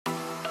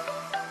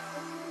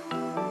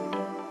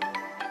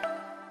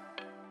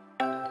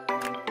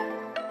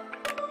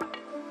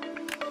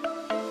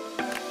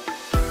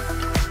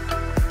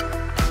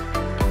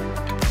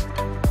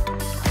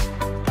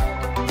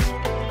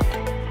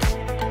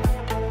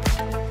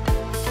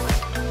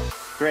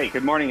Great.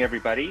 Good morning,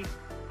 everybody.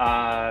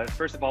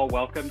 First of all,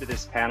 welcome to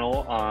this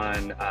panel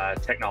on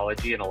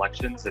technology and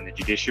elections and the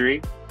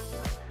judiciary.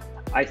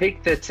 I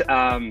think that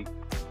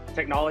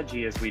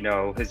technology, as we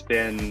know, has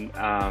been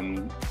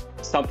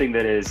something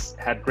that has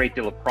had a great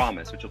deal of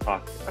promise, which we'll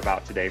talk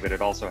about today, but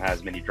it also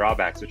has many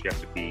drawbacks, which you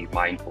have to be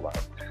mindful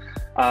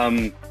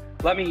of.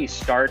 Let me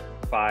start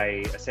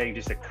by saying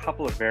just a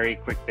couple of very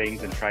quick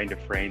things and trying to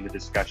frame the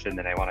discussion,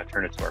 then I want to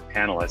turn it to our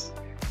panelists.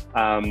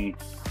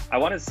 I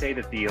want to say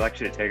that the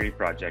Election Integrity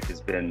Project has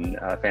been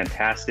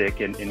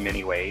fantastic in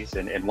many ways,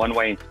 and one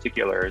way in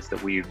particular is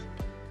that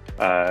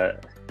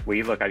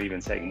I'm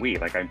even saying we,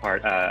 like I'm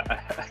part,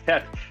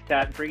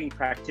 that bringing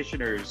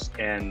practitioners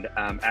and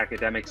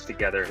academics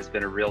together has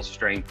been a real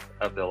strength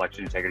of the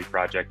Election Integrity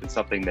Project, and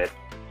something that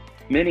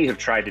many have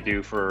tried to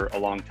do for a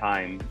long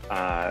time,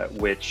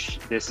 which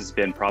this has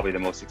been probably the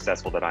most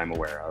successful that I'm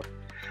aware of.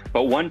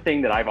 But one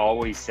thing that I've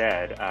always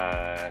said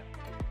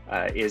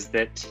is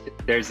that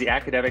there's the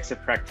academics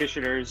and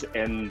practitioners,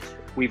 and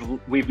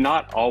we've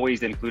not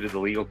always included the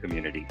legal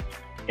community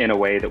in a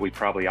way that we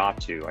probably ought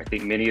to. I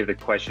think many of the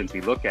questions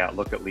we look at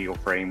legal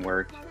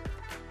framework,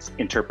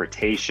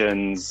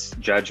 interpretations,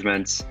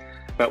 judgments,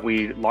 but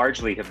we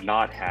largely have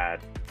not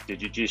had the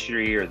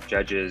judiciary or the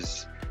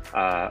judges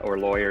or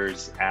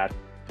lawyers at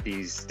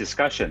these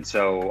discussions.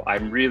 So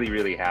I'm really,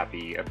 really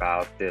happy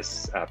about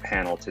this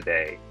panel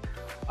today.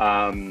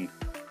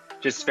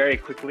 Just very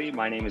quickly,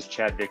 my name is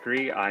Chad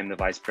Vickery. I'm the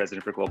Vice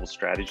President for Global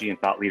Strategy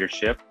and Thought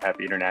Leadership at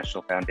the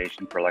International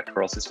Foundation for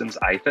Electoral Systems,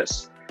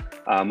 IFES.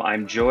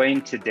 I'm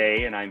joined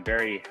today, and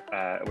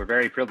we're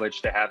very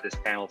privileged to have this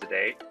panel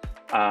today.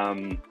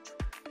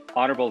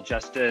 Honorable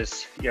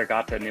Justice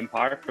Yargata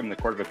Nimpar from the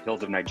Court of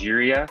Appeals of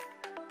Nigeria.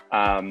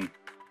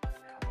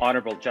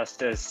 Honorable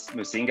Justice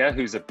Musinga,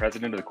 who's the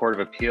President of the Court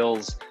of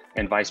Appeals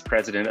and Vice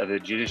President of the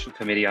Judicial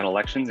Committee on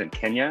Elections in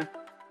Kenya.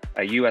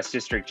 A U.S.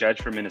 District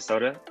Judge from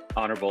Minnesota,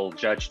 Honorable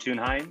Judge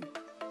Thunheim,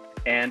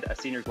 and a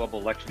Senior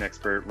Global Election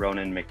Expert,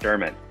 Ronan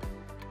McDermott.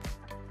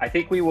 I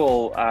think we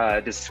will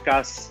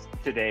discuss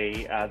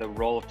today the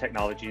role of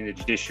technology in the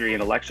judiciary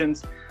and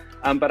elections,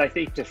 but I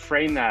think to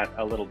frame that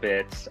a little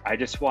bit, I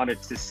just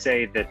wanted to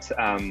say that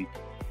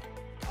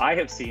I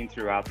have seen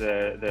throughout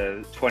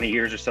the 20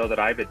 years or so that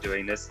I've been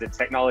doing this, that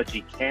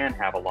technology can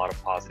have a lot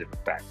of positive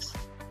effects.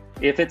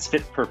 If it's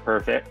fit for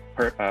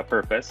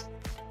purpose,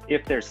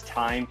 if there's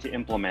time to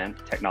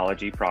implement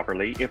technology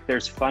properly, if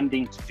there's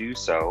funding to do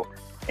so,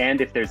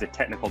 and if there's a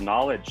technical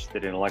knowledge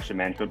that an election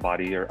management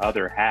body or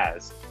other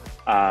has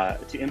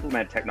to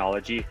implement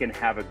technology, it can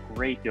have a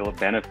great deal of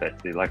benefit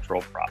to the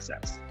electoral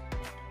process.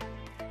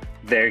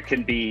 There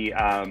can be,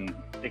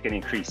 it can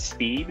increase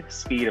speed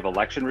of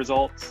election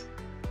results.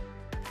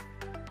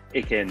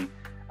 It can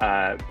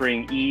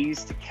bring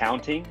ease to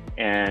counting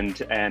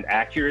and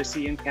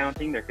accuracy in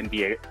counting. There can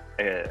be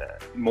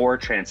more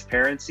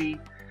transparency.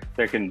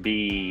 There can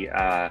be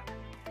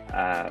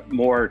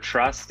more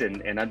trust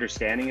and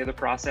understanding of the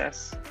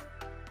process,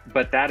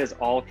 but that is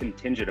all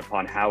contingent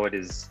upon how it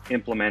is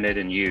implemented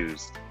and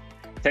used.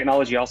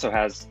 Technology also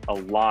has a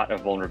lot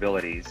of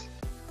vulnerabilities.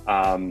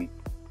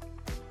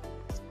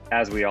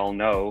 As we all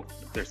know,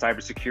 there's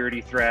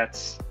cybersecurity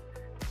threats.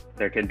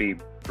 There can be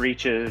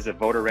breaches of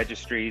voter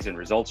registries and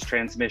results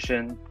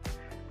transmission.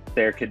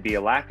 There could be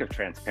a lack of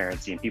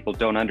transparency and people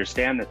don't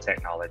understand the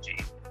technology.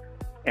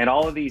 And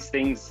all of these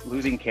things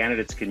losing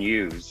candidates can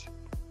use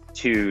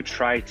to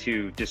try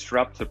to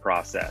disrupt the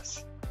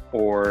process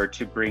or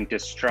to bring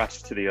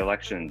distrust to the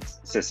elections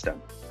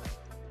system.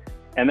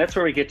 And that's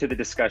where we get to the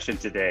discussion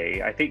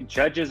today. I think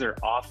judges are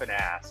often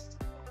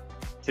asked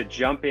to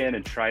jump in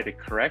and try to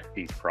correct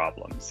these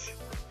problems.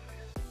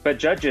 But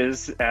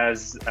judges,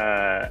 as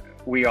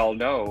we all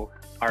know,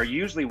 are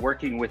usually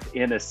working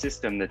within a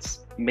system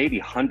that's maybe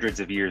hundreds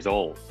of years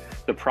old.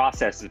 The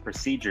processes and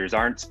procedures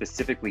aren't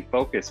specifically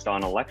focused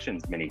on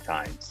elections many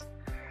times.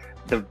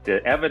 The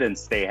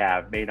evidence they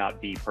have may not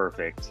be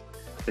perfect.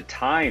 The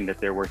time that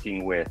they're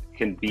working with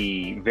can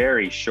be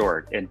very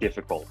short and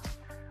difficult.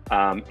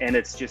 And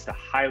it's just a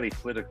highly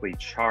politically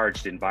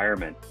charged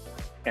environment.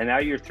 And now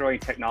you're throwing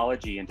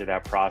technology into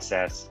that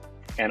process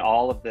and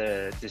all of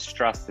the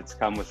distrust that's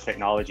come with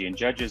technology, and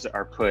judges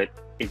are put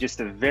in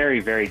just a very,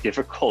 very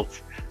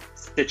difficult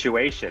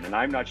situation. And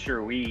I'm not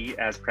sure we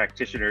as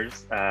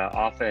practitioners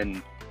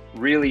often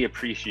really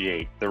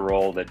appreciate the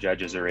role that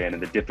judges are in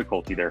and the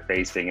difficulty they're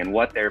facing and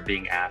what they're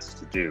being asked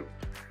to do.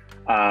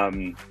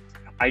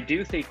 I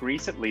do think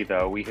recently,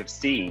 though, we have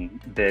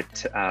seen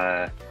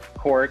that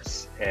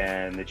courts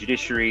and the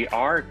judiciary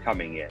are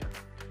coming in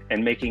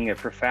and making a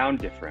profound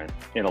difference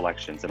in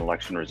elections and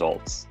election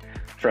results.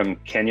 From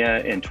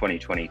Kenya in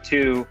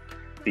 2022,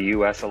 the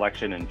US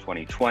election in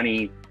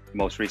 2020,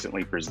 most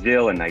recently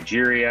Brazil and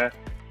Nigeria.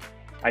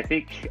 I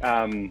think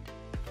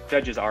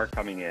judges are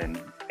coming in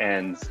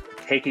and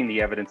taking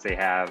the evidence they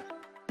have,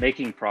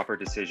 making proper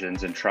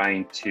decisions and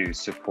trying to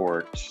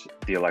support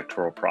the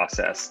electoral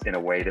process in a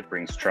way that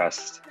brings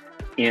trust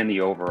in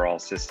the overall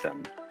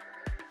system.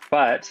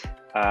 But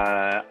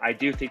I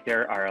do think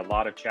there are a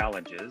lot of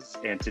challenges,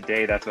 and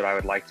today that's what I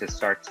would like to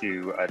start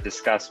to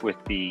discuss with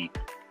the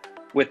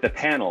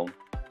panel,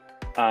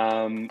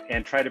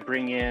 and try to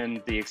bring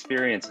in the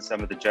experience of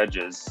some of the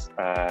judges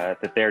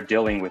that they're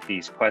dealing with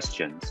these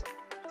questions.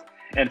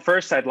 And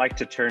first, I'd like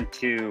to turn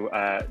to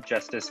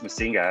Justice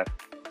Musinga,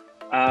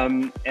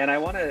 and I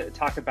want to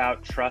talk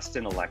about trust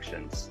in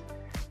elections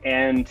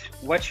and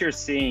what you're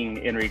seeing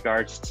in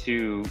regards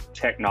to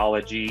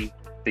technology,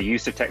 the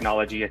use of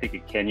technology. I think in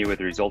Kenya with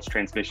the results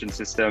transmission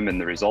system and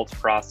the results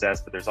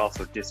process, but there's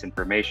also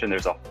disinformation.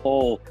 There's a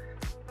whole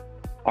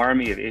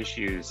army of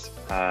issues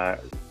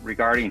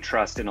regarding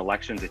trust in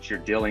elections that you're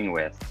dealing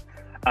with.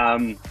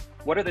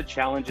 What are the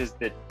challenges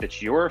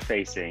that you're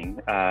facing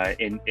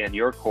in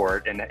your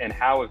court, and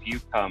how have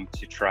you come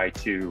to try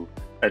to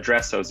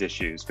address those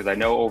issues? Because I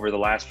know over the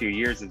last few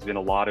years, there's been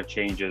a lot of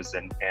changes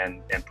and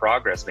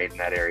progress made in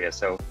that area.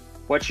 So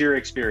what's your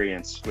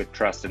experience with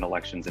trust in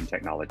elections and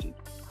technology?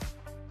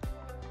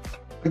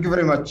 Thank you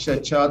very much,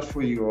 Chad,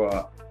 for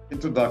your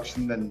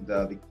introduction and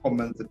the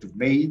comments that you've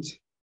made.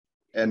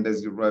 And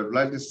as you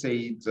rightly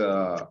said,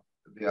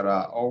 there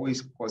are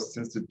always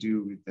questions to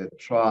do with the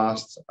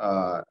trust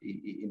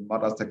in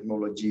matters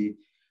technology.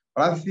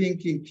 But I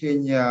think in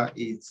Kenya,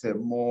 it's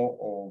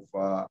more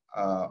of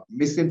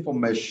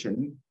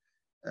misinformation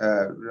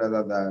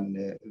rather than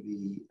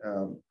the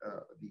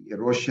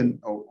erosion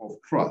of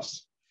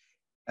trust.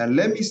 And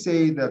let me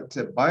say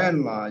that by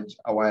and large,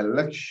 our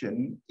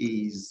election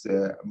is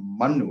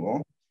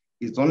manual.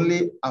 It's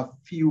only a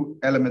few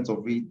elements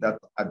of it that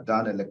are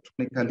done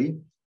electronically,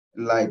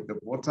 like the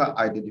voter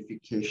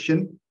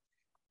identification,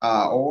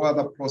 all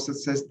other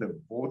processes, the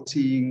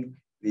voting,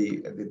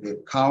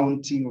 the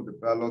counting of the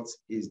ballots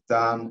is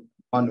done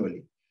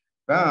manually.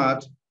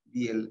 But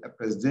the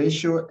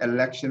presidential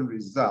election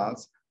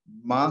results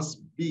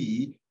must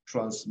be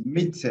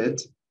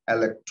transmitted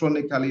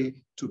electronically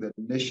to the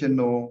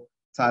National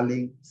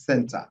Tallying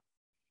Center.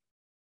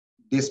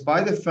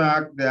 Despite the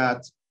fact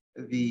that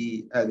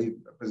the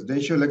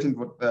presidential election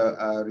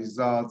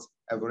results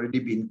have already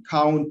been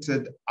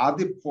counted at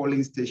the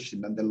polling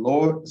station, and the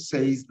law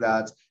says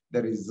that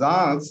the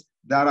results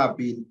that are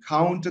being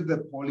counted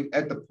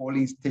at the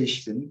polling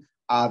station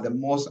are the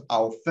most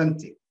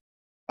authentic.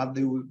 But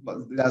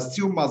there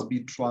still must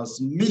be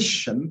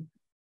transmission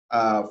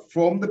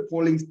from the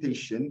polling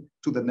station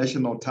to the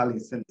National Tallying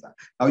Center.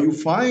 Now you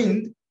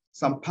find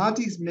some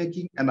parties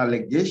making an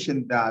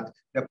allegation that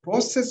the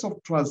process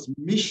of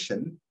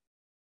transmission,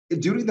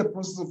 during the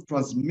process of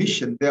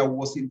transmission, there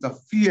was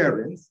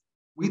interference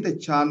with the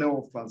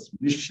channel of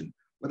transmission,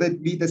 whether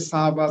it be the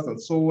servers and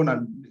so on,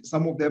 and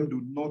some of them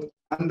do not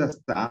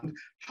understand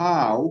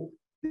how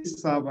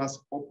these servers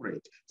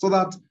operate. So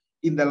that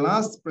in the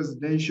last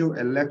presidential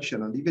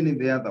election, and even in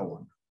the other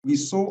one, we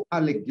saw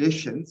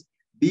allegations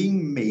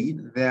being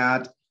made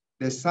that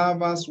the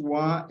servers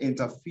were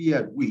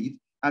interfered with,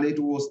 and it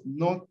was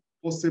not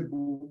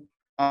possible,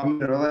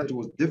 rather it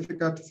was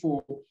difficult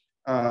for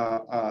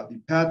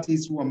the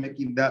parties who are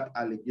making that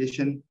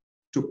allegation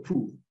to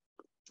prove.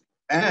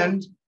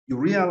 And you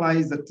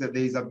realize that there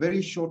is a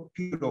very short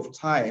period of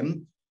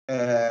time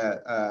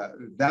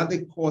that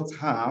the courts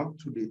have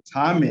to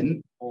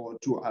determine or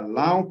to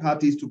allow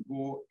parties to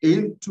go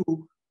into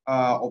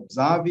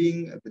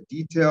observing the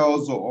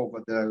details of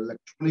the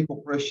electronic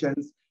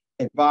operations.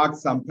 In fact,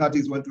 some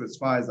parties went as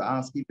far as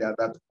asking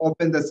that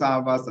open the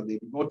servers, and they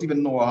do not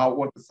even know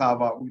what the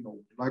server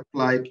look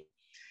like.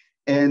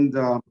 And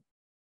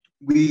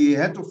we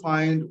had to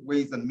find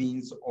ways and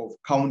means of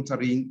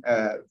countering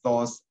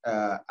those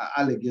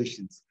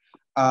allegations.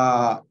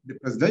 The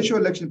presidential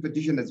election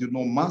petition, as you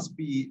know, must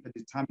be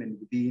determined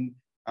within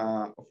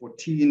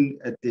 14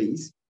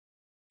 days.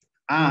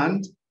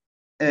 And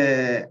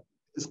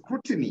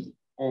scrutiny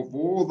of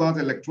all that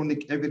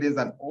electronic evidence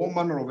and all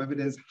manner of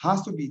evidence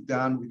has to be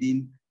done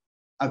within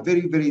a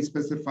very, very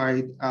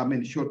specified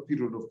short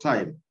period of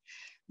time.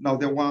 Now,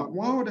 there were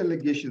wild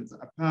allegations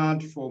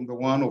apart from the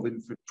one of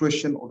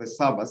infiltration of the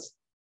servers.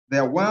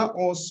 There were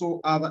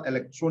also other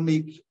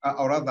electronic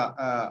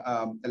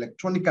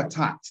electronic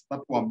attacks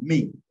that were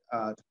made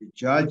to the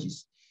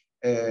judges.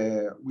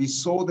 We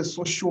saw the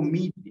social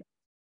media,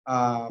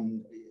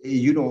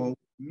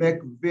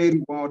 make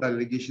very wild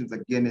allegations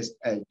against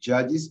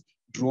judges,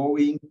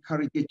 drawing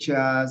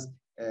caricatures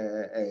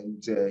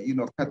and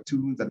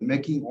cartoons and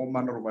making all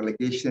manner of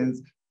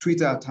allegations,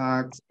 Twitter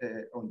attacks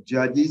on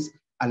judges,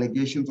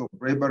 allegations of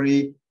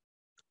bribery,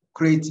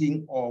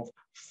 creating of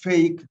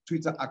fake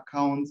Twitter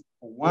accounts.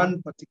 For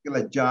one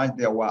particular judge,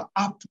 there were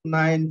up to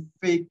 9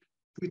 fake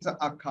Twitter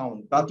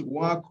accounts that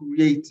were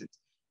created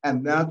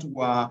and that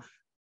were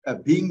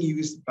being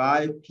used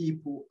by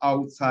people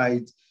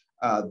outside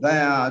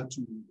there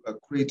to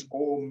create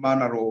all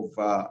manner of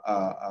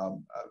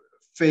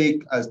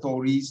fake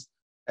stories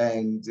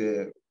and,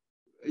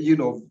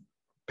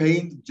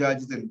 paint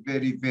judges in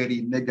very,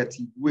 very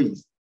negative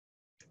ways.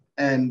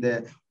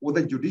 And what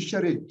the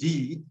judiciary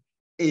did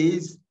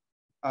is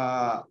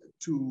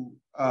to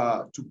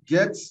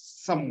get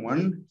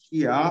someone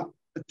here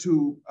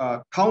to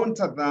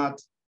counter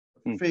that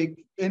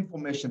fake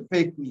information,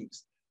 fake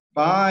news,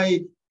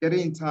 by getting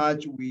in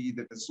touch with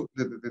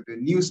the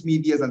news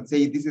medias and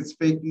say this is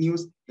fake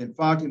news. In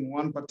fact, in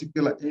one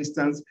particular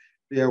instance,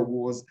 there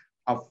was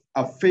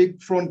a fake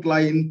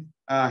frontline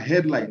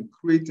headline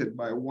created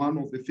by one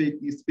of the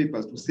fake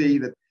newspapers to say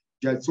that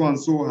Judge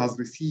so-and-so has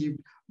received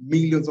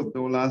millions of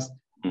dollars,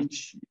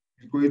 which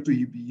is going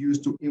to be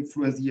used to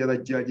influence the other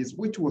judges,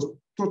 which was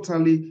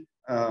totally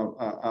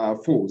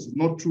false,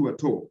 not true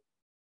at all.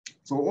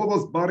 So all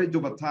those barrage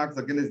of attacks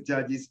against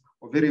judges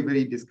are very,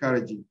 very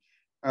discouraging.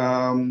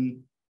 But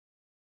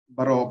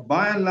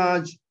by and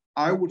large,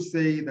 I would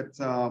say that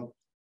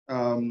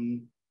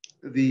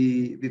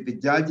the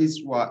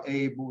judges were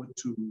able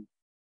to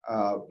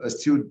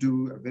still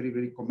do a very,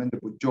 very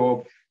commendable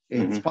job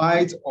in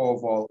spite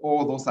of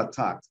all those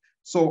attacks.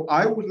 So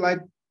I would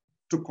like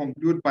to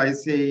conclude by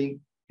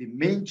saying the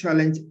main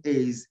challenge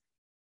is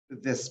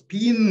the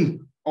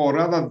spin, or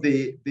rather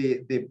the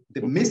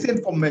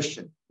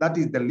misinformation that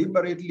is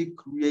deliberately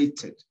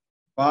created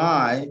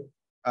by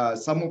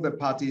some of the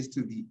parties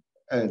to the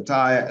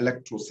entire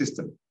electoral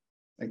system.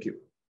 Thank you.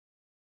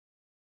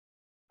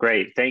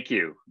 Great, thank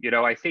you.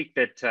 I think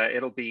that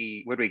it'll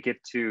be, when we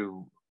get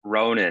to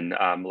Ronan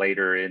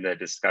later in the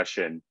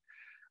discussion,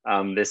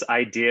 this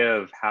idea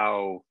of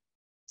how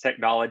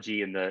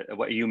technology and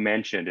what you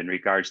mentioned in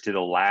regards to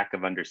the lack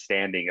of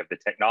understanding of the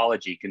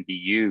technology can be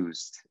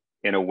used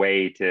in a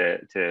way to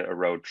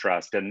erode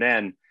trust. And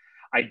then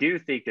I do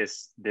think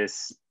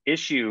this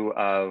issue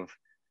of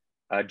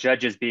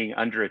judges being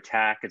under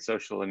attack in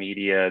social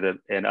media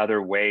and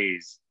other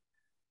ways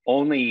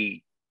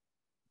only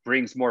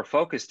brings more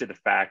focus to the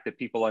fact that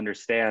people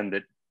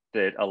understand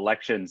that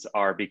elections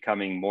are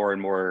becoming more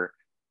and more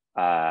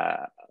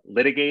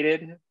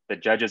litigated,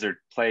 that judges are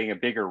playing a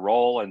bigger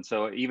role. And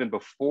so even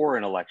before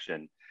an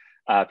election,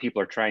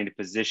 people are trying to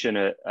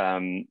position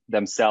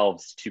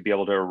themselves to be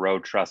able to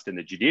erode trust in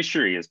the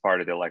judiciary as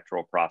part of the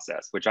electoral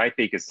process, which I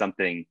think is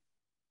something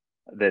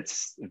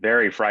that's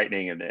very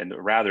frightening and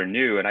rather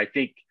new. And I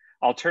think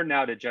I'll turn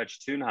now to Judge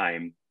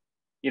Thunheim.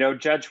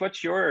 Judge,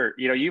 what's your,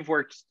 you've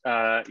worked,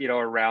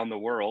 around the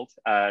world,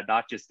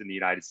 not just in the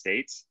United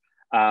States,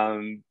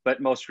 but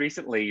most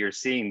recently you're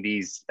seeing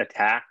these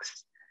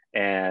attacks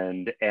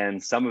and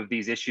some of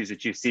these issues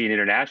that you've seen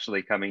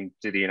internationally coming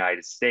to the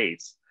United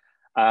States.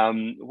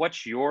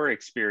 What's your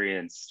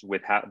experience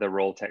with how the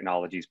role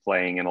technology is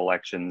playing in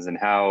elections and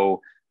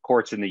how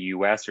courts in the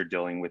US are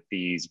dealing with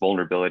these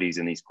vulnerabilities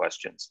and these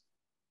questions?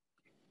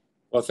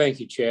 Well, thank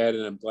you, Chad,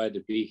 and I'm glad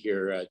to be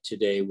here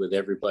today with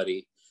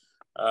everybody.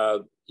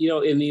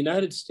 In the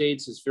United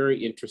States, it's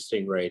very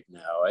interesting right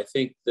now. I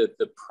think that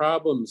the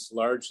problems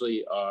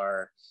largely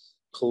are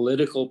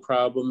political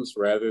problems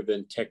rather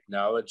than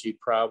technology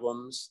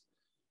problems,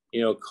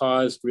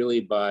 caused really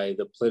by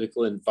the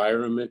political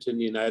environment in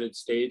the United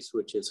States,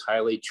 which is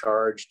highly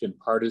charged and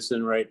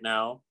partisan right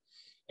now.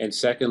 And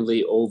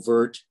secondly,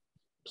 overt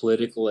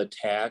political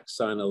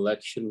attacks on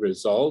election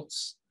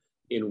results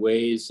in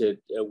ways that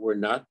were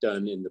not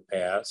done in the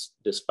past,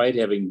 despite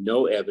having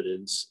no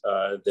evidence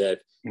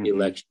that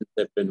elections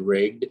have been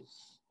rigged.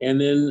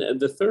 And then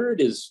the third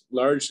is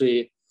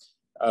largely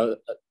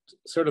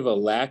sort of a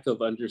lack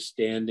of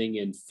understanding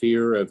and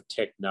fear of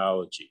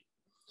technology.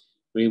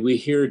 I mean, we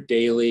hear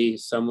daily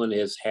someone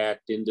has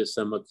hacked into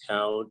some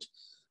account.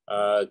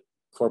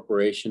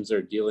 Corporations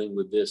are dealing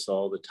with this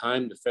all the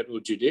time. The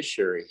federal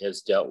judiciary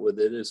has dealt with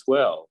it as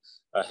well,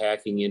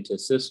 hacking into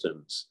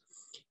systems.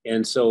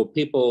 And so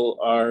people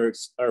are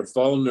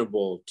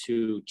vulnerable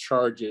to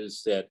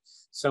charges that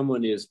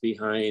someone is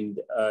behind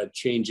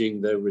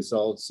changing the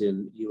results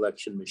in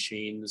election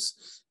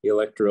machines,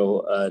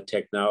 electoral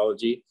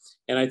technology.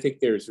 And I think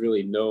there's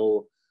really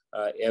no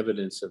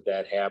evidence of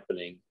that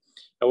happening.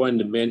 I wanted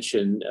to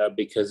mention,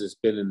 because it's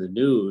been in the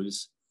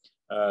news,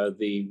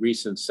 the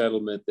recent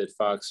settlement that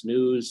Fox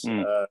News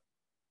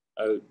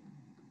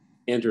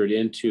entered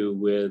into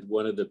with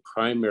one of the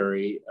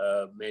primary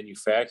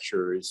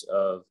manufacturers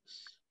of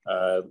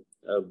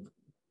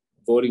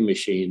voting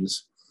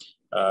machines,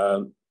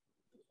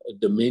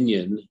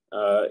 Dominion,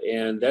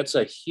 and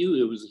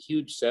it was a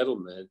huge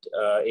settlement,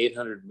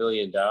 $800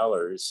 million.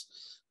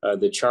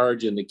 The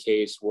charge in the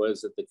case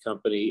was that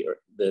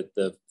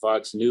the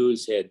Fox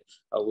News had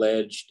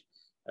alleged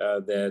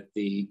that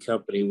the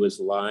company was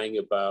lying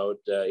about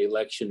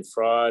election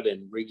fraud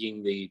and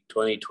rigging the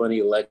 2020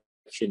 election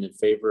in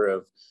favor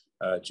of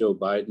Joe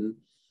Biden.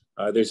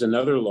 There's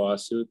another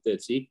lawsuit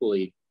that's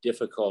equally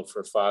difficult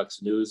for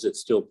Fox News. It's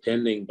still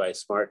pending by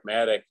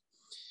Smartmatic.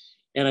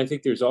 And I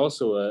think there's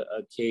also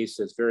a case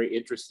that's very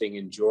interesting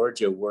in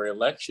Georgia where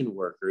election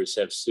workers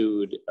have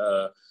sued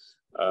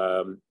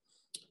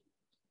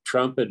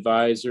Trump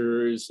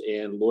advisors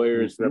and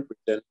lawyers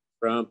representing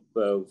Trump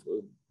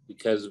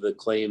because of the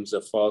claims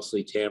of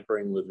falsely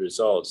tampering with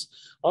results.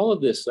 All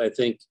of this, I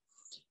think,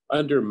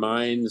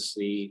 undermines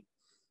the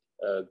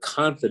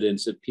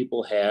confidence that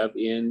people have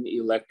in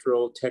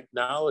electoral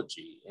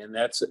technology. And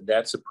that's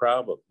a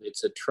problem.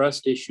 It's a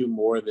trust issue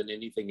more than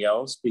anything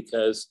else,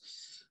 because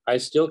I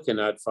still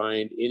cannot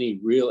find any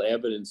real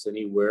evidence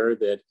anywhere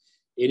that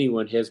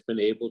anyone has been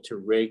able to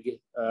rig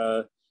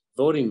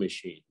voting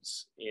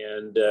machines.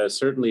 And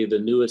certainly the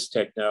newest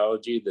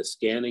technology, the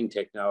scanning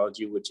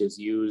technology, which is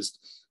used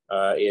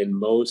in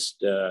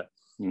most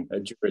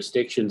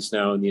jurisdictions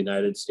now in the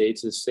United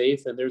States, is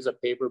safe, and there's a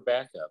paper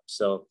backup.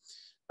 So,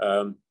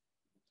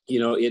 you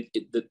know,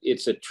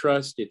 it's a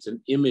trust, it's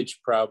an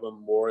image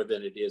problem more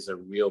than it is a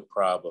real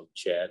problem,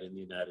 Chad, in the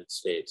United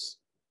States.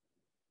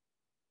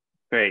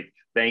 Great,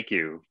 thank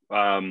you.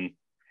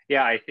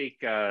 Yeah, I think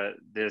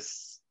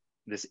this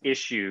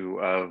issue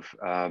of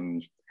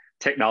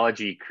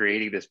technology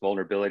creating this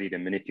vulnerability to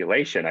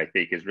manipulation, I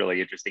think, is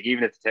really interesting,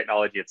 even if the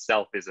technology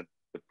itself isn't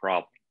the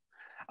problem.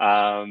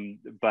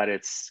 But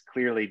it's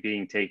clearly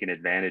being taken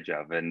advantage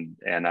of, and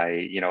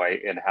I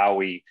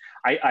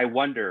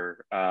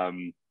wonder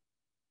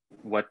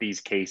what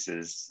these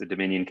cases, the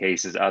Dominion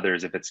cases,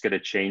 others, if it's going to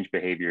change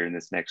behavior in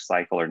this next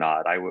cycle or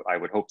not. I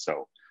would hope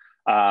so.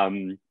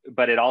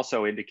 But it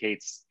also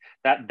indicates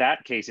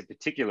that case in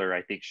particular,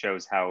 I think,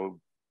 shows how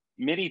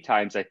many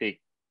times I think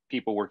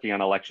people working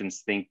on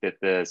elections think that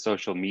the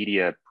social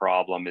media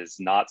problem is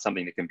not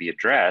something that can be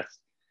addressed.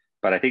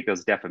 But I think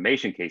those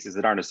defamation cases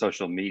that aren't a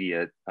social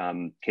media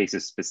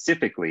cases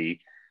specifically,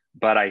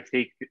 but I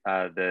think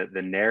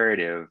the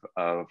narrative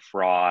of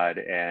fraud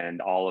and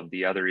all of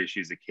the other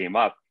issues that came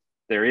up,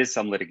 there is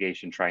some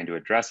litigation trying to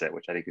address it,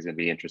 which I think is going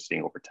to be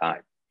interesting over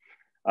time.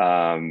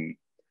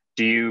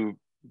 Do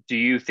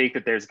you think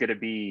that there's going to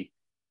be,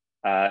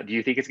 do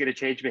you think it's going to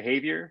change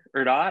behavior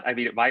or not? I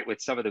mean, it might with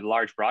some of the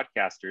large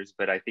broadcasters,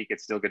 but I think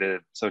it's still going to,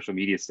 social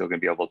media is still going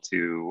to be able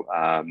to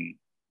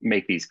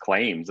make these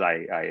claims,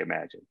 I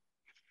imagine.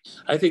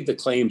 I think the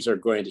claims are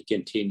going to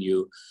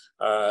continue.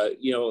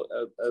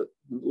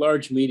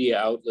 Large media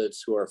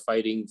outlets who are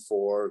fighting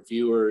for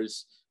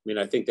viewers. I mean,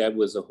 I think that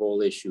was the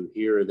whole issue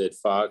here, that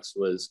Fox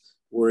was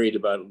worried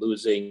about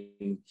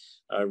losing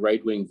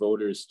right-wing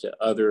voters to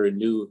other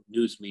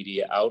news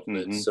media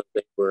outlets. So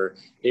they were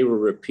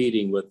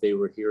repeating what they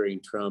were hearing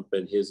Trump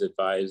and his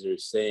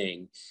advisors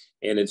saying,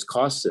 and it's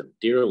cost them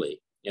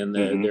dearly. And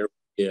there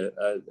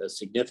a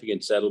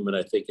significant settlement,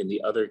 I think, in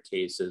the other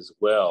case as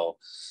well.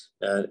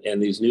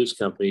 And these news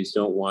companies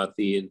don't want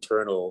the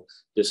internal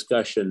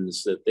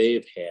discussions that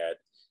they've had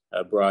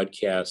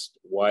broadcast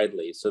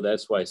widely. So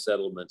that's why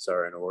settlements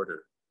are in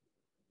order.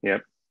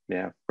 Yep.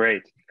 Yeah,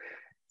 great.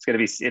 It's going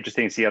to be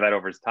interesting to see how that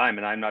over time.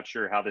 And I'm not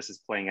sure how this is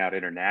playing out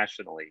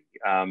internationally.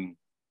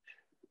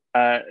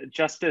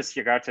 Justice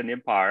Yagata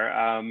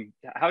Nimpar,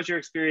 how's your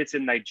experience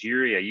in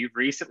Nigeria? You've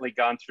recently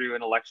gone through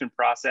an election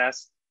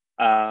process.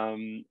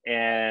 And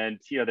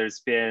there's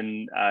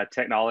been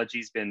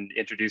technology's been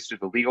introduced to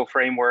the legal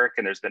framework,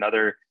 and there's been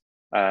other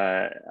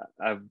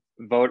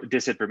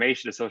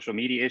disinformation to social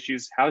media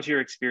issues. How's your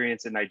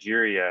experience in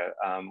Nigeria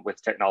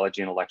with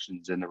technology and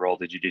elections and the role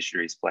the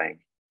judiciary is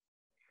playing?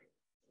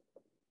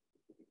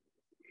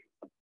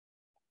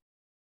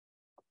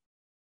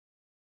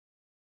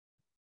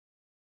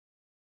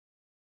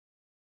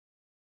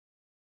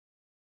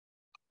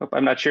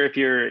 I'm not sure if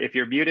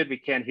you're muted. We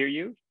can't hear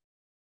you.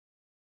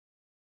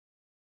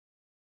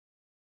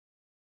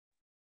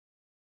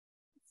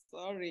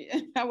 Sorry,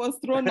 I was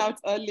thrown out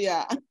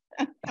earlier.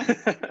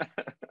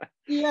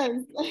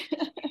 Yes,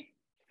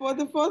 for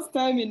the first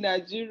time in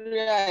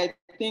Nigeria, I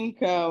think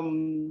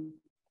the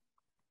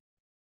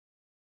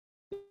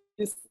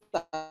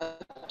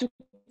statutory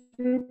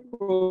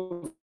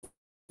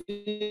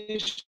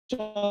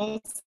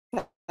provisions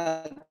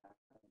have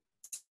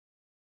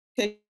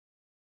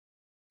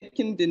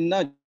taken the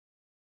nudge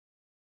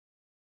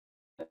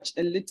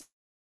a little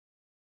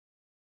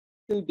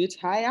bit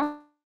higher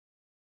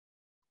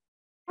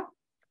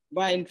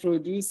by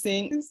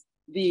introducing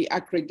the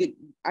accredit.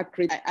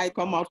 I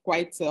come out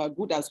quite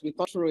good as we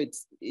thought through it.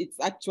 It's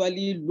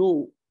actually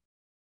low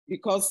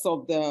because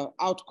of the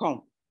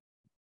outcome.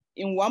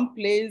 In one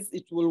place,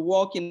 it will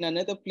work. In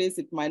another place,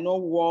 it might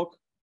not work.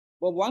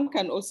 But one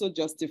can also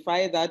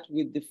justify that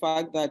with the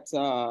fact that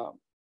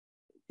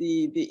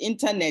the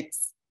internet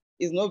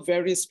is not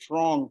very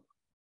strong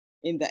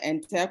in the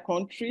entire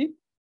country.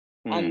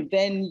 And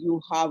then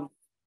you have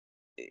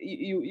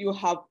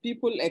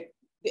people,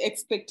 the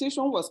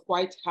expectation was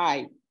quite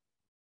high,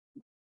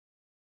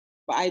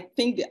 but I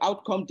think the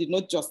outcome did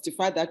not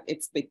justify that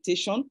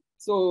expectation.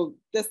 So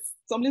there's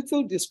some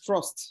little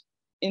distrust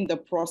in the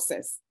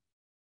process.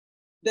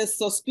 There's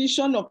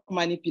suspicion of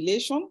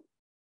manipulation.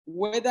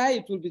 Whether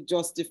it will be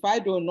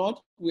justified or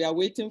not, we are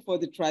waiting for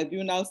the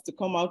tribunals to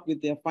come out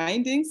with their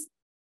findings.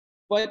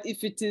 But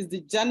if it is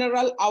the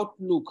general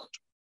outlook,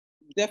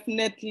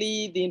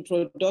 definitely the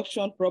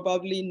introduction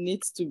probably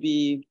needs to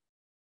be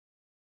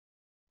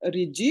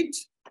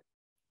rejigged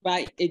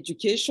by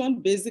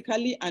education,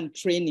 basically, and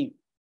training.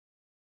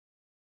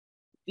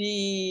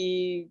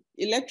 The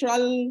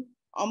electoral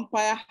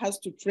umpire has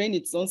to train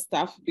its own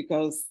staff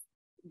because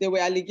there were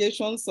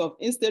allegations of,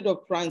 instead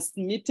of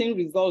transmitting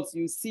results,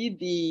 you see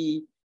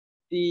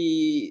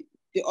the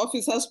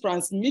officers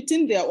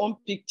transmitting their own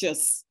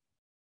pictures.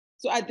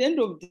 So at the end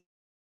of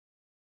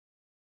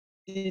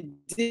the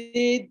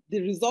day,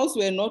 the results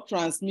were not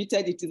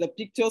transmitted. It is the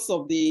pictures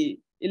of the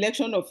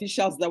election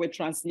officials that were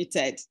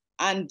transmitted.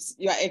 And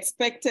you are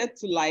expected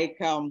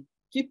to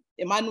keep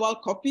a manual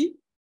copy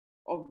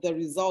of the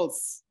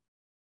results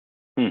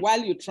while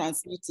you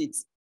transmit it,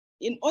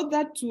 in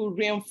order to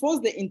reinforce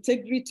the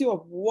integrity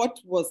of what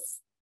was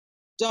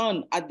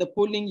done at the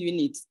polling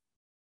unit.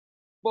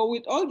 But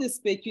with all the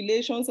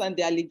speculations and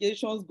the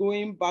allegations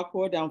going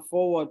backward and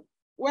forward,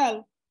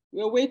 well,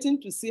 we're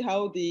waiting to see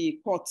how the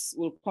courts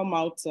will come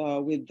out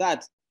with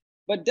that.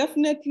 But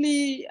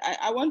definitely,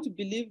 I want to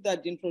believe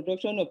that the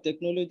introduction of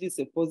technology is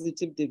a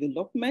positive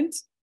development,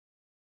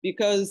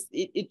 because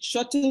it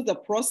shortens the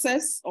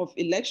process of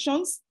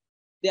elections.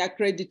 The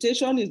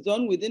accreditation is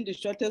done within the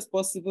shortest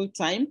possible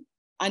time.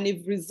 And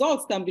if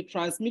results can be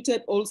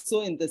transmitted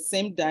also in the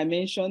same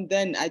dimension,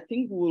 then I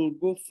think we'll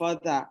go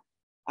further,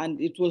 and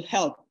it will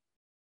help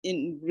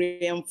in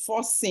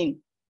reinforcing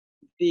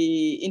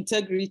the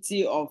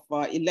integrity of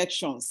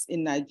elections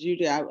in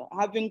Nigeria.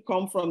 Having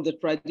come from the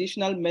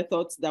traditional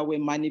methods that were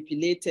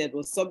manipulated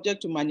or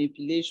subject to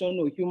manipulation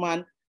or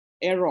human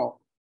error,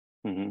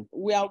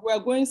 we are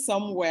going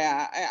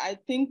somewhere. I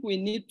think we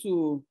need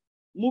to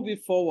move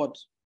it forward.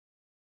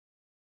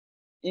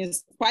 In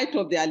spite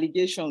of the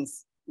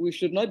allegations, we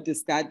should not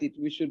discard it.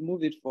 We should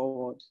move it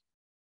forward.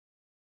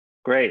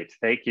 Great,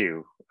 thank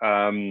you.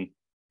 I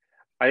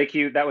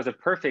think that was a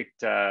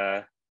perfect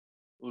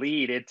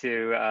lead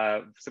into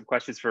some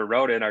questions for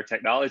Ronan, our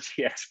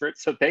technology expert.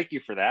 So thank you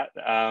for that.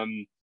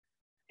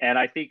 And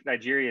I think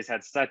Nigeria has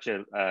had such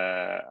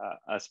a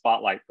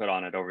spotlight put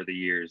on it over the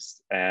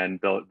years, and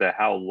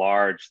how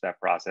large that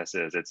process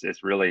is.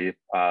 It's really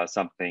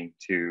something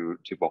to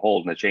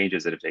behold, and the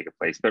changes that have taken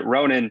place. But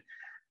Ronan,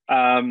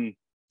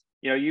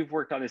 you've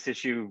worked on this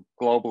issue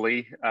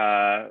globally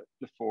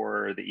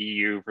for the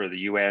EU, for the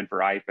UN, for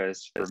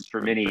IFAS,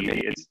 for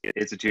many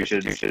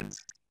institutions.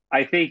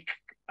 I think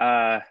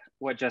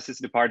what Justice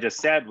Dupar just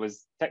said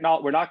was,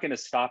 we're not going to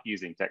stop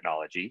using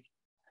technology.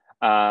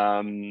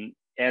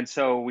 And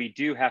so we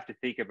do have to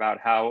think about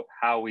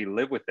how we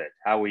live with it,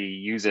 how we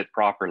use it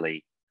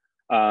properly.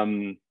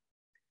 And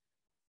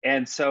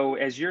so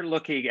as you're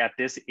looking at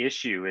this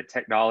issue at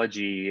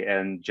technology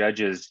and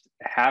judges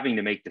having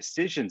to make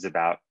decisions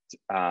about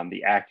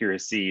the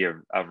accuracy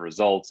of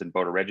results and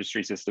voter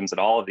registry systems and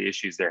all of the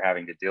issues they're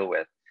having to deal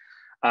with,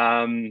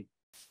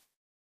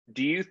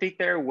 do you think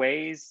there are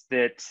ways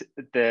that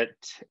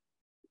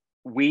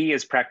we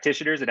as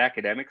practitioners and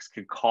academics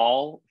could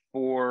call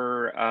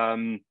for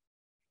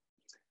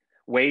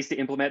ways to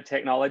implement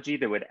technology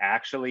that would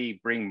actually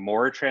bring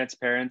more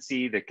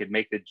transparency, that could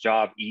make the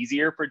job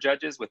easier for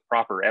judges with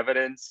proper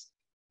evidence,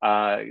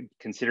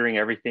 considering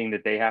everything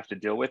that they have to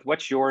deal with?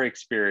 What's your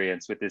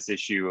experience with this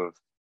issue of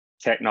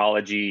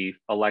technology,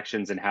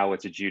 elections, and how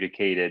it's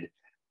adjudicated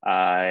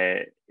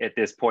at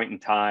this point in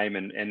time?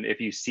 And if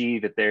you see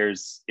that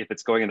if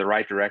it's going in the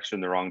right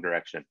direction, the wrong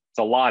direction? It's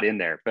a lot in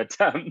there, but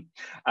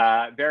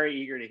very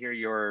eager to hear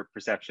your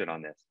perception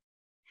on this.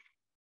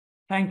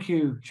 Thank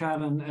you,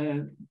 Chad,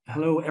 and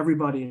hello,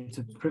 everybody. It's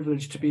a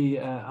privilege to be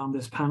on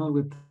this panel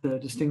with the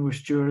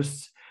distinguished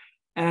jurists.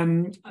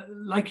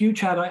 Like you,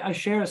 Chad, I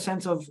share a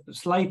sense of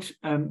slight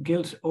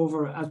guilt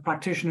over, as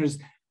practitioners,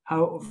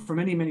 how for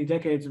many, many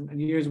decades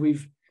and years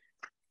we've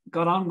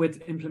got on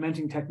with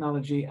implementing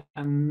technology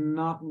and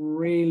not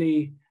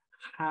really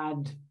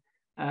had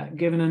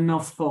given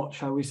enough thought,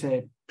 shall we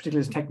say,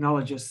 particularly as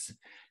technologists,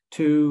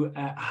 to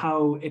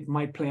how it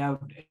might play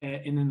out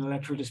in an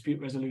electoral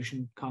dispute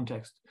resolution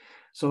context.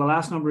 So the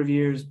last number of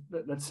years,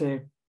 let's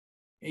say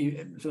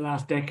the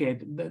last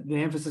decade, the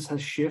emphasis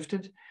has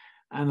shifted,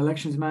 and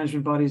elections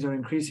management bodies are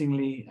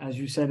increasingly, as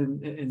you said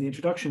in the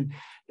introduction,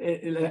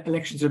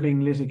 elections are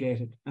being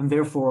litigated, and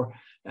therefore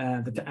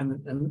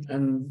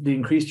the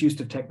increased use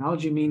of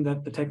technology mean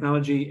that the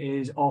technology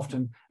is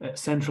often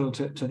central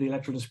to the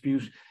electoral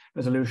dispute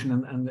resolution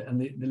and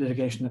the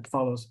litigation that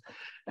follows.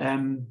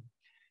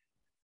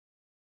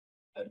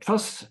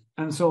 Trust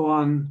and so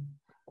on,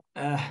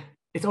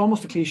 it's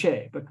almost a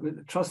cliche, but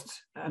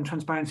trust and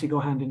transparency go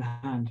hand in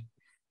hand,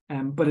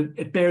 but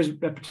it bears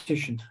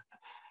repetition.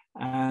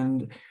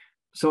 And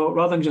so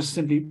rather than just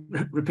simply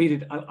repeat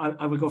it,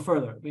 I will go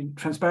further. I mean,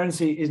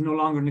 transparency is no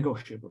longer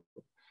negotiable.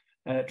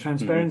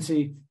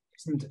 Transparency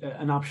isn't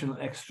an optional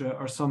extra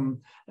or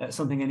something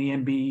any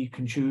MB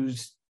can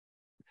choose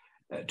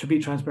to be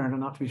transparent or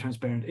not to be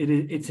transparent.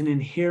 It's an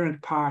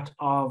inherent part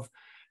of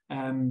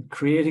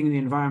creating the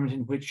environment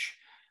in which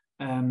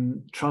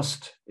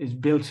trust is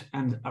built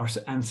and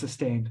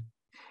sustained.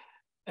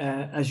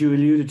 As you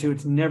alluded to,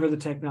 it's never the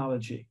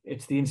technology,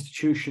 it's the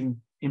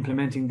institution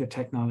implementing the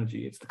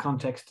technology. It's the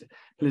context,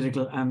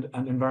 political and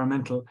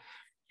environmental,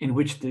 in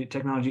which the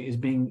technology is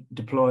being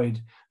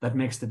deployed that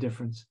makes the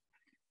difference.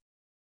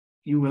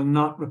 You will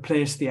not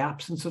replace the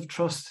absence of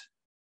trust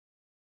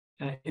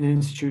in an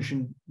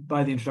institution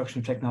by the introduction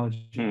of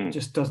technology. It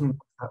just doesn't work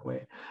that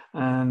way.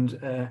 And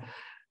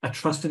a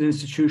trusted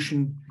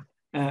institution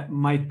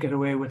might get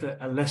away with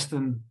a less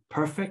than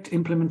perfect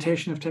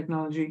implementation of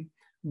technology,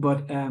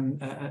 but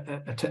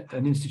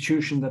an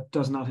institution that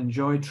does not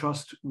enjoy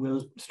trust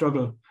will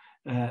struggle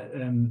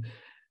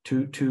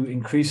to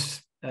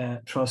increase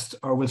trust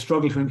or will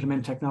struggle to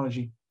implement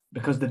technology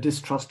because the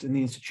distrust in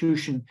the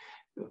institution,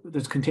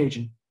 there's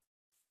contagion.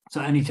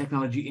 So any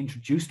technology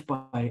introduced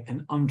by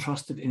an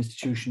untrusted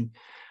institution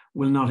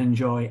will not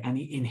enjoy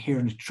any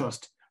inherent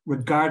trust,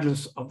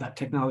 regardless of that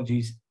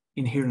technology's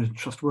inherent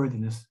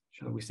trustworthiness,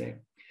 shall we say.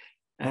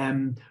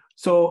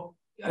 So,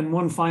 and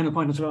one final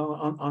point as well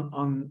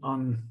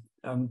on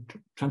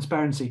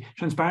transparency.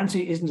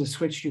 Transparency isn't a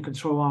switch you can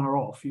throw on or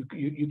off.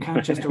 You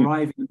can't just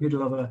arrive in the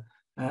middle of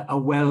a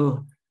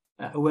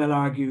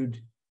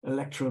well-argued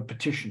electoral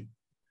petition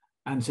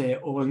and say,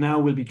 oh, well, now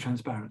we'll be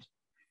transparent.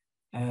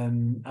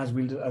 As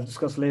I'll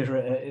discuss later,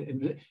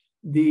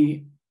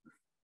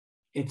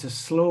 it's a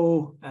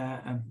slow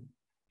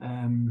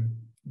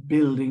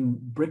building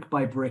brick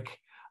by brick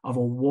of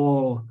a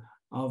wall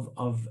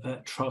of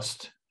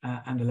trust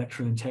and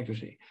electoral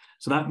integrity.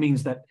 So that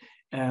means that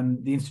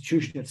the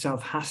institution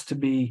itself has to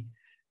be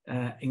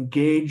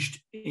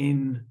engaged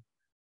in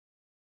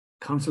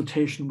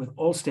consultation with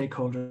all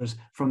stakeholders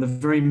from the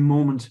very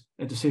moment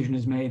a decision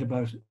is made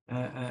about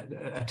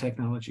a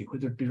technology,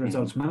 whether it be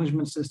results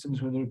management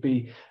systems, whether it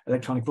be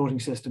electronic voting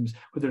systems,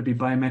 whether it be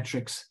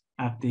biometrics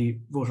at the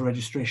voter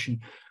registration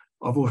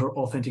or voter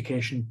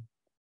authentication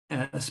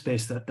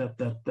space. That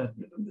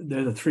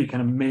they're the three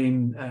kind of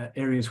main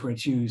areas where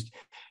it's used.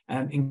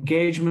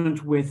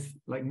 Engagement with,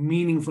 like,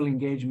 meaningful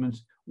engagement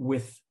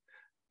with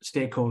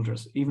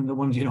stakeholders, even the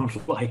ones you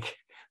don't like,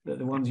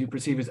 the ones you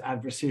perceive as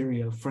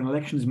adversarial. For an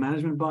elections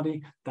management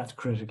body, that's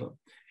critical.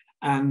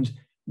 And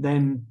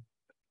then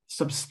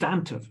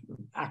substantive,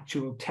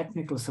 actual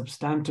technical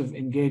substantive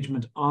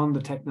engagement on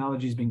the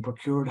technologies being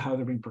procured, how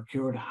they're being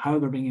procured, how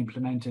they're being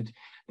implemented.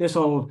 This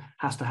all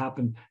has to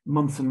happen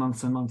months and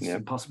months and months,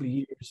 and possibly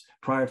years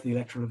prior to the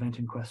electoral event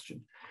in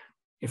question.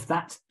 If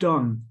that's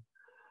done,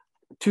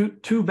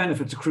 two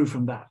benefits accrue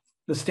from that.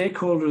 The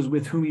stakeholders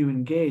with whom you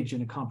engage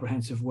in a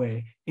comprehensive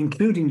way,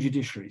 including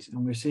judiciaries,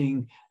 and we're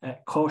seeing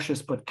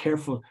cautious but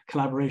careful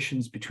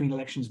collaborations between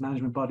elections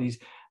management bodies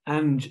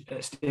and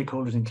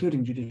stakeholders,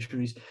 including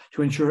judiciaries,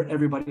 to ensure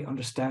everybody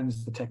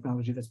understands the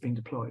technology that's being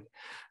deployed.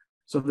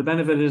 So the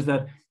benefit is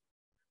that,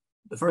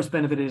 the first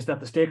benefit is that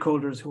the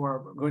stakeholders who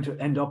are going to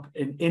end up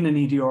in an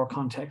EDR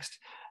context,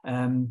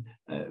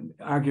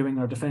 arguing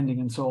or defending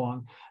and so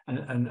on,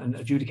 and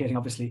adjudicating,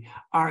 obviously,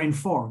 are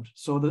informed,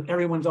 so that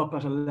everyone's up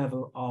at a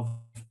level of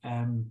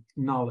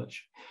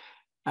knowledge.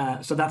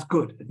 So that's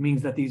good. It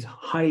means that these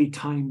high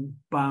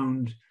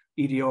time-bound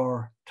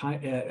EDR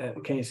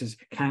cases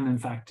can, in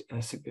fact,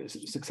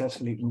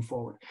 successfully move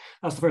forward.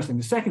 That's the first thing.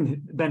 The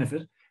second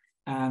benefit,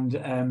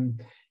 and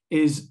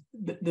is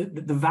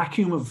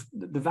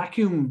the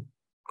vacuum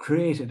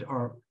created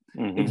or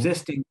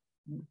existing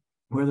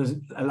where there's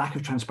a lack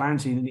of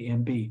transparency in the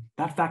EMB.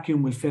 That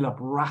vacuum will fill up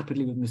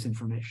rapidly with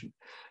misinformation.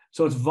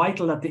 So it's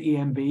vital that the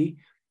EMB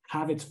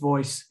have its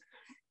voice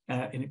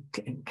in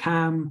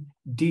calm,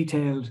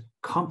 detailed,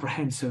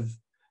 comprehensive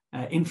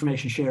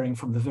information sharing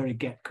from the very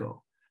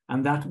get-go.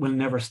 And that will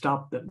never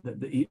stop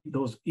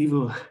those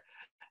evil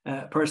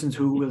persons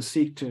who will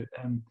seek to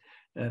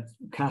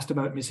cast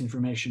about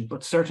misinformation.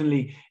 But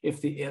certainly, if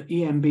the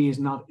EMB is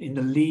not in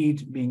the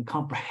lead, being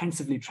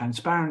comprehensively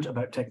transparent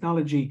about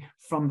technology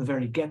from the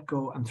very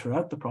get-go and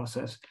throughout the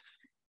process,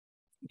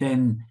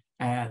 then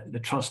the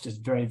trust is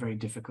very, very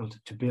difficult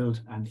to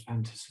build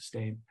and to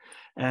sustain.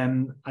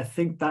 I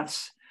think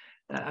that's,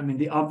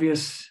 the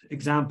obvious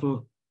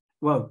example,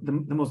 well, the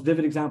most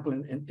vivid example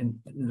in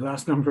the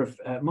last number of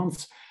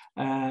months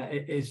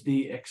is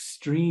the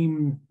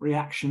extreme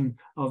reaction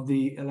of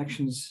the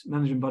elections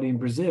management body in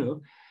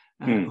Brazil,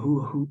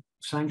 who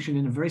sanctioned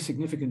in a very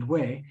significant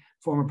way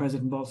former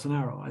President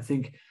Bolsonaro. I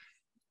think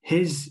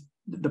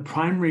the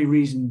primary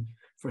reason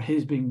for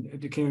his being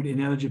declared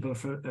ineligible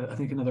for, I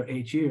think, another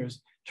 8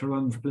 years to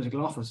run for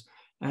political office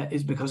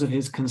is because of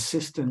his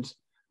consistent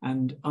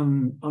and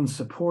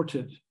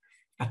unsupported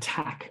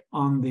attack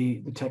on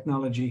the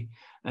technology,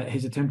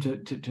 his attempt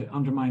to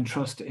undermine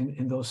trust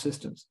in those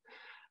systems.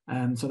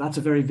 So that's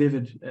a very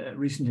vivid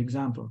recent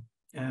example.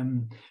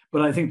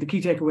 But I think the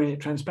key takeaway,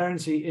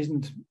 transparency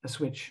isn't a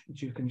switch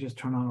that you can just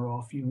turn on or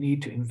off. You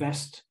need to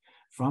invest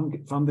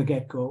from the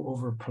get-go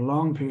over a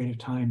prolonged period of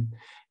time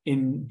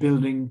in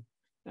building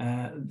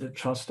the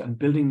trust and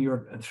building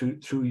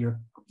through your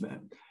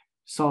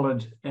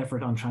solid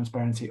effort on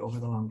transparency over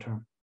the long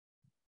term.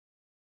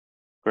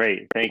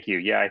 Great, thank you.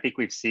 Yeah, I think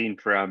we've seen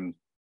from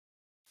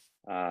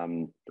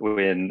in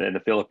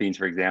the Philippines,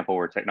 for example,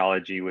 where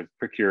technology was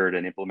procured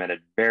and implemented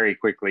very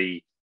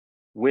quickly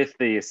with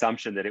the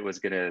assumption that it was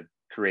going to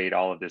create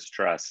all of this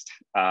trust.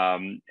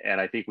 And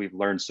I think we've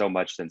learned so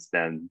much since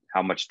then,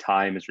 how much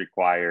time is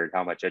required,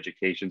 how much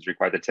education is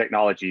required. The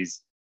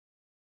technology's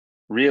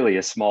really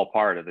a small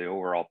part of the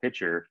overall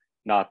picture,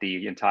 not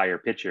the entire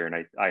picture.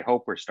 And I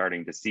hope we're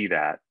starting to see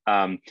that.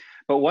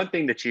 But one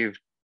thing that you've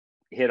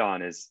hit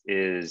on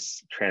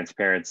is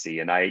transparency.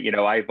 And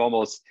I've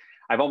almost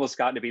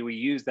gotten to be, we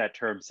use that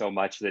term so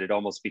much that it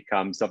almost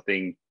becomes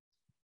something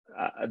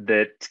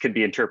that can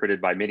be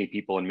interpreted by many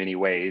people in many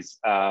ways.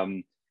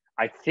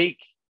 I think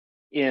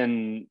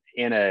in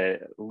a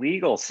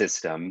legal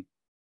system,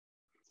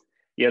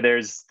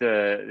 there's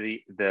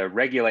the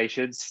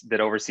regulations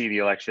that oversee the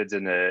elections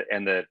and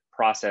the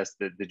process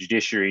that the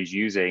judiciary is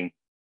using,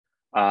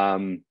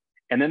 and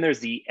then there's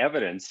the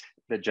evidence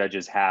that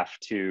judges have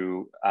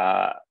to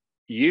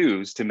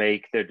use to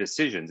make their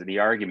decisions and the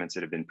arguments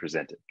that have been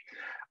presented.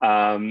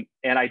 And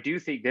I do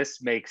think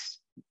this makes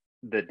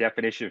the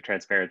definition of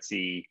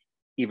transparency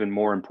even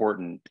more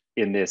important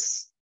in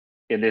this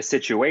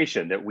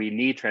situation, that we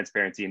need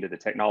transparency into the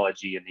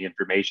technology and the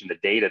information, the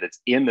data that's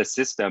in the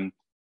system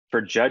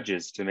for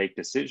judges to make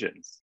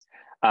decisions.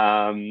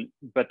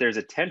 But there's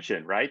a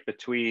tension, right,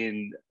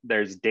 between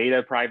there's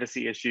data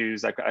privacy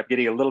issues. I'm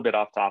getting a little bit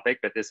off topic,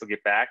 but this will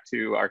get back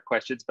to our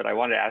questions. But I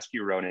wanted to ask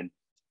you, Ronan,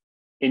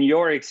 in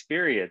your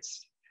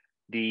experience,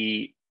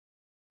 the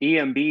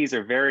EMBs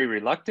are very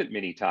reluctant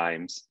many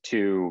times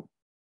to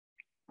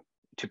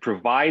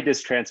provide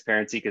this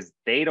transparency because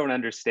they don't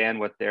understand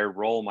what their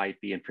role might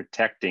be in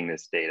protecting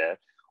this data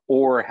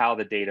or how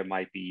the data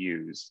might be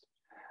used,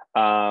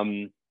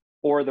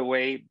 or the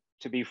way,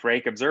 to be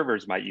frank,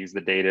 observers might use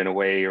the data in a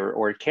way,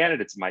 or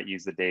candidates might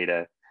use the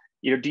data.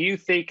 Do you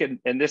think,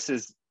 and this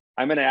is,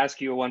 I'm going to ask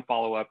you one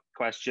follow-up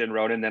question,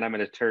 Ronan, then I'm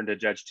going to turn to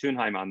Judge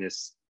Thunheim on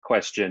this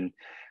question,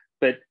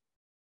 but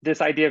this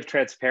idea of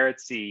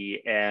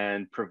transparency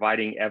and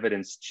providing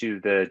evidence to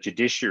the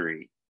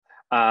judiciary,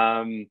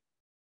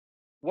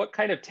 what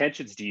kind of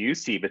tensions do you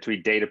see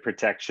between data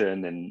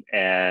protection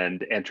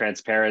and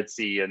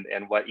transparency and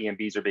what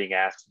EMBs are being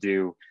asked to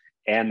do,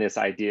 and this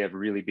idea of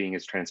really being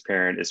as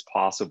transparent as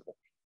possible?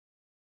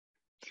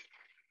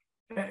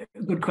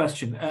 Good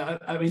question.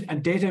 I mean,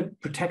 and data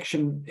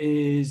protection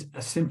is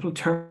a simple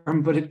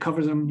term, but it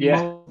covers a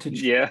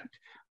multitude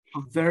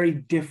of very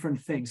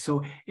different things.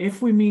 So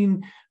if we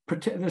mean,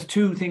 there's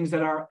two things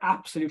that are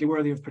absolutely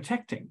worthy of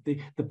protecting: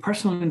 the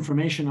personal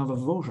information of a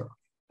voter,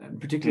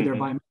 and particularly their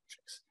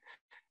biometrics,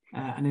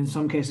 and in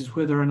some cases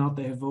whether or not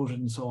they have voted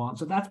and so on.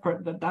 So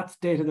that's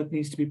data that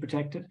needs to be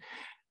protected.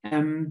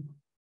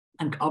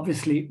 And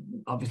obviously,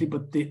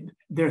 but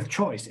their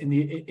choice in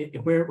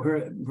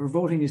where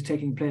voting is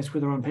taking place,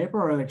 whether on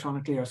paper or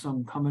electronically or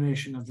some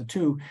combination of the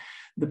two,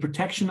 the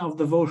protection of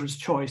the voter's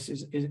choice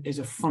is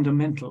a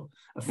fundamental,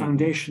 a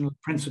foundational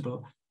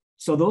principle.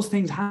 So those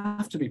things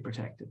have to be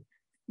protected.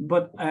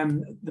 But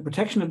the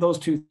protection of those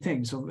two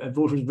things, so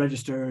voters'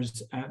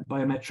 registers,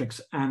 biometrics,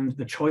 and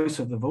the choice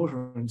of the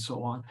voter and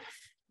so on,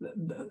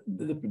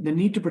 the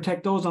need to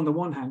protect those on the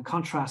one hand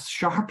contrasts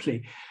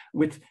sharply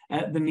with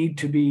the need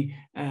to be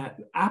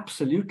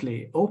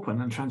absolutely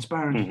open and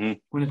transparent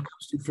when it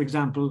comes to, for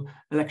example,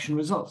 election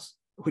results,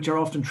 which are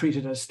often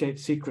treated as state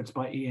secrets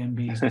by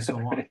EMBs and so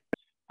on.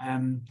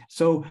 And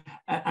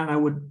I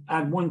would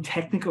add one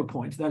technical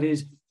point, that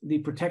is the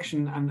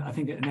protection, and I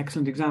think an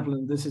excellent example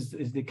of this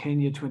is the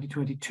Kenya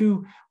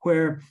 2022,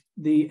 where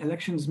the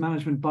elections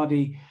management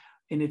body,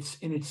 in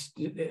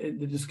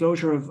the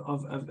disclosure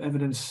of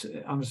evidence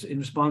in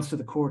response to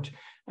the court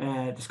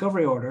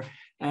discovery order,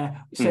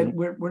 said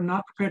we're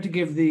not prepared to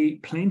give the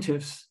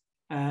plaintiffs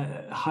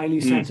highly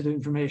sensitive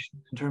information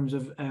in terms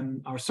of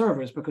our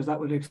servers, because that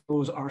would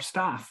expose our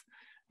staff,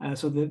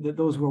 so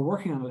those who are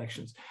working on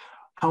elections.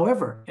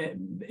 However,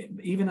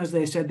 even as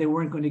they said they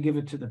weren't going to give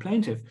it to the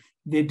plaintiff,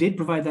 they did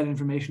provide that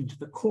information to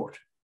the court.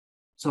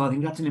 So I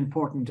think that's an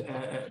important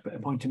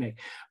point to make.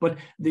 But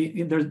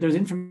there's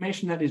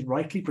information that is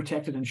rightly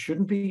protected and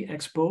shouldn't be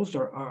exposed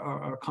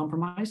or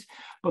compromised.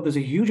 But there's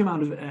a huge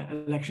amount of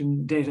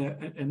election data,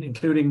 and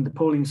including the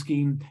polling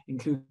scheme,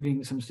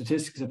 including some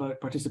statistics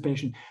about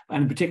participation,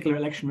 and in particular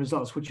election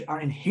results, which are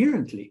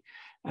inherently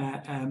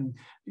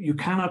you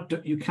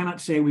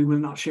cannot say we will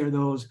not share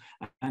those,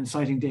 and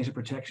citing data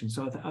protection.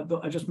 So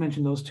I just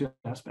mentioned those two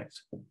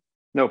aspects.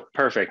 No,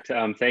 perfect.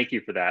 Thank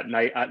you for that.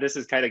 And this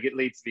is kind of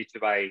leads me to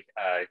my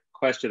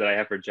question that I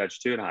have for Judge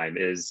Thunheim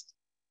is,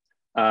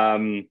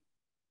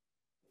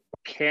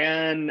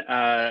 can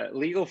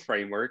legal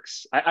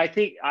frameworks, I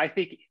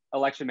think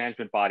election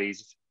management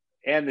bodies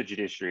and the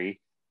judiciary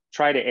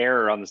try to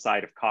err on the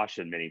side of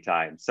caution many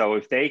times. So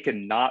if they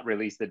can not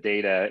release the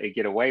data and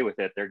get away with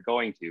it, they're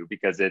going to,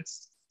 because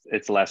it's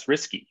less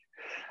risky.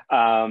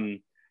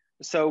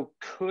 So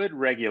could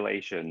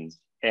regulations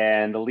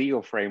and the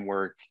legal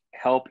framework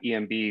help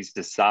EMBs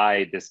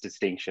decide this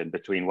distinction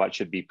between what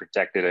should be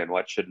protected and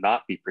what should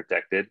not be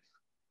protected?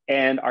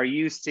 And are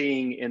you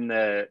seeing in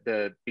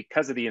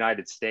because of the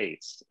United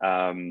States,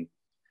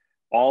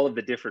 all of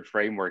the different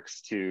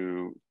frameworks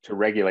to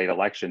regulate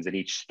elections in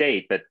each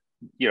state, but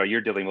you're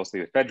dealing mostly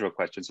with federal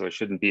questions, so it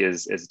shouldn't be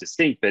as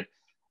distinct, but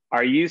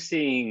are you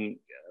seeing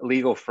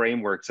legal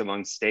frameworks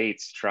among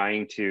states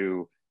trying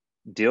to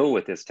deal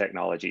with this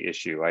technology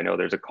issue? I know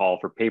there's a call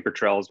for paper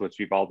trails, which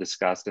we've all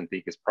discussed and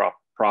think is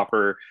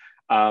proper.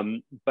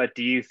 But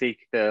do you think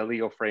the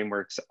legal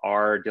frameworks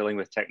are dealing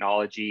with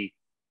technology?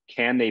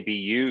 Can they be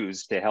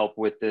used to help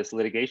with this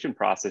litigation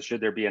process? Should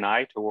there be an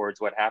eye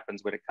towards what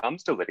happens when it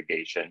comes to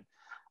litigation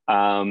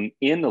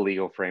in the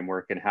legal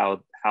framework, and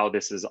how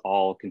this is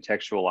all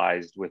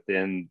contextualized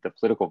within the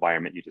political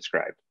environment you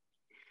described?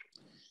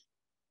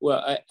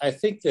 Well, I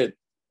think that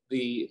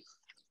the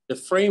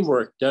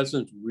framework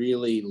doesn't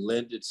really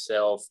lend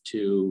itself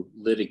to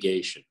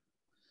litigation.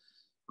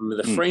 I mean,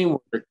 the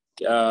framework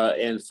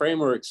and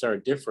frameworks are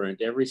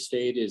different. Every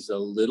state is a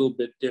little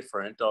bit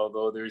different,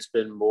 although there's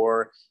been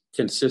more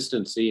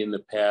consistency in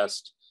the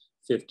past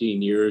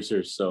 15 years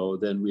or so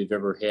than we've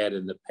ever had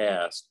in the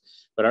past.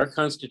 But our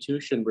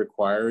Constitution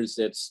requires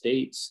that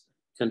states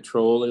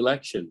control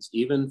elections,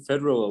 even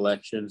federal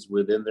elections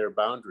within their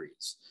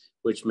boundaries,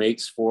 which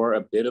makes for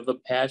a bit of a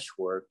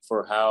patchwork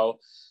for how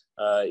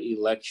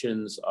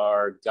elections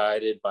are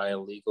guided by a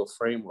legal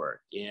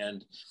framework.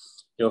 And,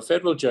 you know,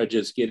 federal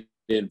judges get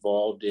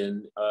involved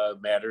in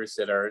matters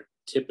that are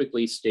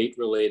typically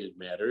state-related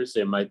matters.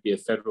 There might be a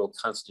federal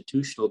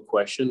constitutional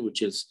question,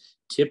 which is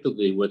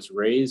typically what's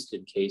raised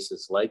in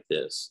cases like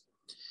this.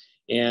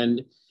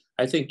 And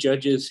I think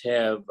judges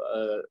have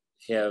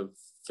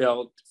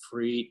felt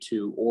free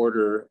to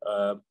order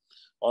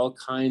all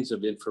kinds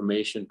of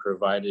information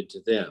provided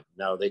to them.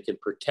 Now, they can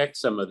protect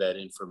some of that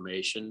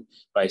information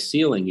by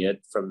sealing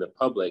it from the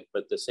public,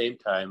 but at the same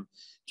time,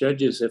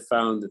 judges have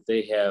found that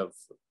they have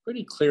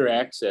pretty clear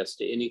access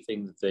to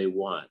anything that they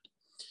want.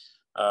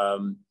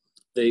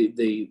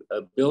 The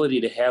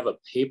ability to have a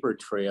paper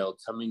trail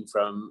coming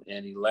from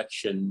an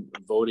election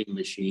voting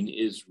machine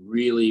is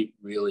really,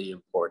 really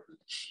important.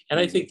 And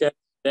I think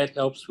that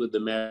helps with the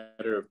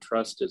matter of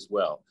trust as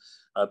well.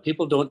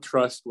 People don't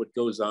trust what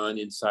goes on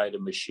inside a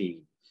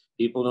machine.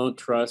 People don't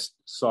trust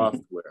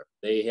software.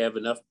 They have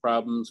enough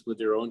problems with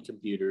their own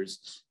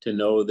computers to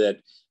know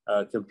that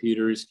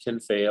computers can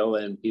fail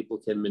and people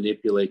can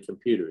manipulate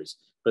computers.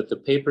 But the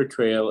paper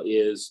trail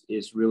is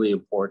really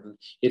important.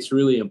 It's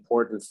really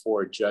important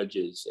for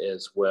judges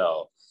as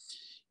well.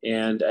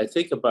 And I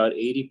think about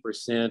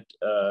 80%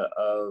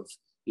 of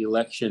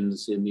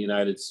elections in the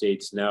United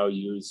States now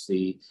use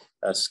the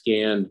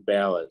scanned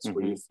ballots,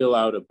 where you fill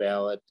out a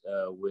ballot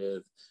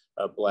with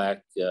a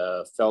black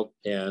felt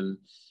pen,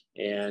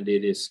 and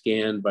it is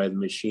scanned by the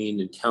machine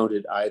and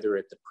counted either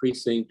at the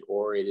precinct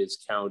or it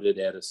is counted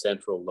at a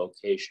central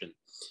location.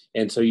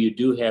 And so you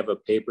do have a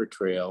paper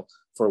trail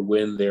for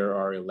when there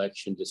are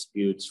election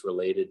disputes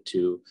related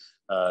to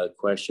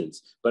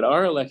questions. But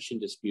our election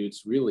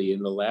disputes really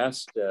in the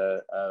last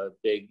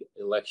big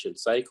election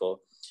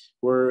cycle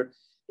were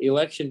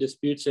election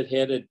disputes that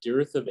had a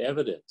dearth of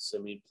evidence. I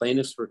mean,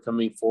 plaintiffs were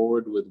coming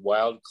forward with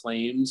wild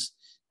claims,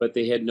 but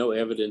they had no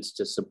evidence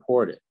to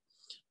support it.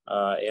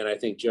 And I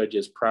think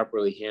judges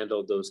properly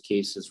handled those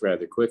cases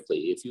rather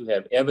quickly. If you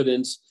have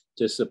evidence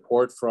to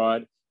support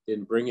fraud,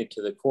 then bring it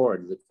to the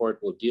court. The court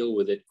will deal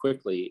with it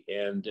quickly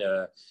and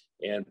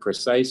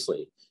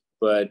precisely.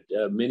 But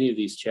many of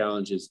these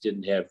challenges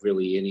didn't have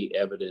really any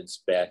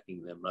evidence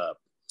backing them up.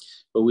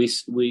 But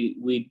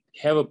we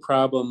have a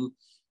problem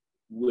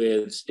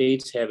with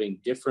states having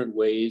different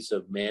ways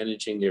of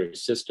managing their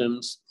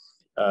systems.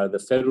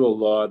 The federal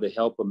law, the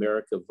Help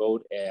America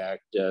Vote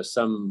Act,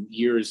 some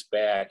years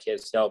back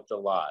has helped a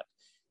lot.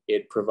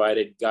 It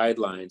provided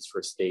guidelines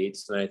for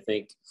states, and I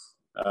think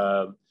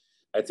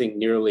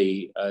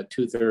nearly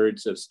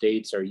 2/3 of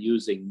states are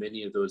using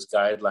many of those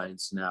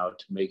guidelines now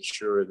to make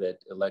sure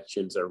that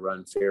elections are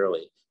run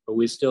fairly. But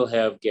we still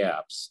have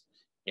gaps,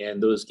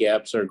 and those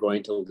gaps are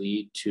going to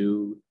lead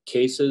to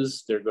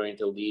cases. They're going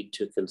to lead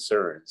to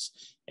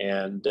concerns,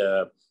 and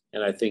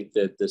I think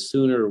that the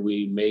sooner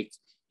we make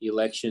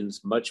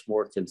elections much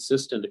more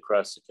consistent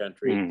across the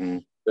country,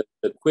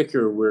 the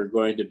quicker we're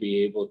going to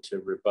be able to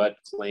rebut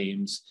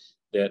claims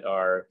that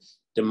are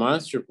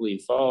demonstrably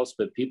false,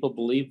 but people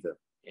believe them.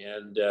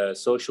 And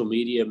social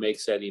media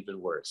makes that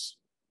even worse.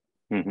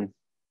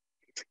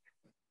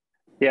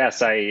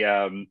 Yes,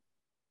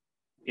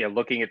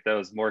 looking at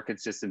those, more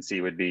consistency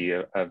would be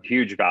of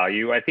huge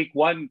value. I think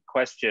one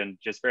question,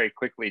 just very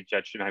quickly,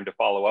 Judge Schonheim, to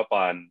follow up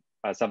on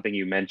something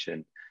you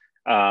mentioned,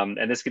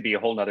 and this could be a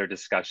whole nother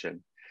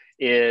discussion,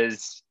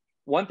 is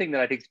one thing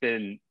that I think has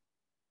been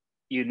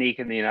unique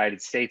in the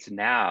United States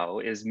now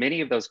is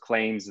many of those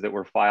claims that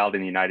were filed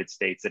in the United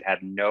States that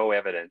had no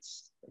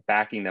evidence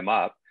backing them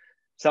up.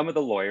 Some of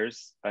the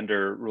lawyers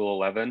under Rule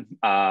 11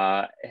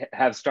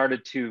 have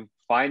started to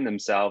find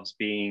themselves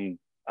being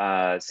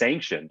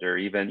sanctioned, or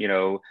even,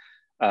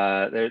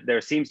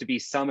 there seems to be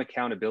some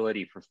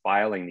accountability for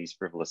filing these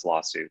frivolous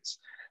lawsuits.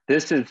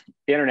 This is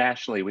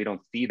internationally, we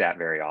don't see that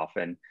very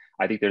often.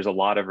 I think there's a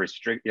lot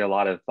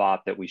of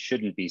thought that we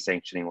shouldn't be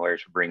sanctioning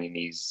lawyers for bringing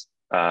these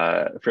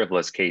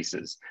frivolous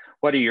cases.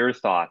 What are your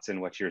thoughts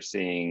and what you're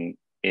seeing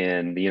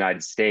in the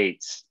United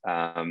States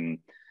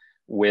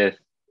with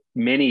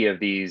many of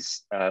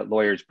these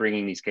lawyers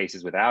bringing these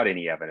cases without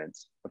any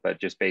evidence, but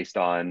just based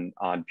on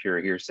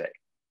pure hearsay?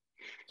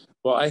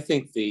 Well, I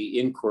think the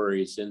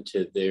inquiries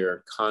into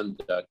their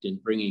conduct in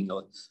bringing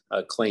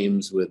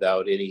claims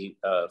without any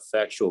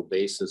factual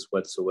basis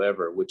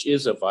whatsoever, which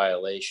is a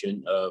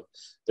violation of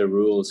the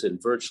rules in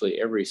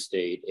virtually every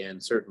state,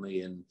 and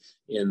certainly in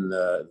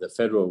the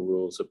federal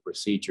rules of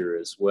procedure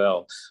as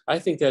well. I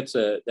think that's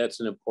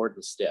an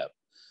important step.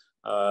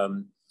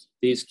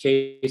 These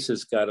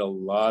cases got a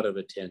lot of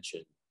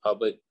attention,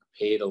 public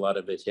paid a lot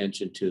of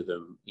attention to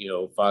them. You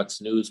know,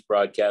 Fox News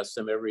broadcasts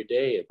them every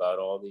day about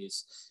all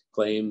these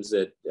claims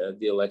that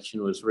the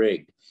election was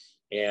rigged.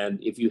 And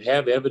if you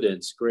have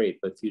evidence, great.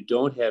 But if you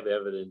don't have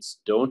evidence,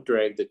 don't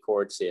drag the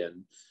courts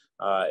in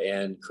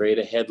and create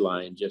a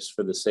headline just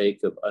for the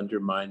sake of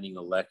undermining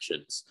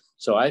elections.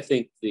 So I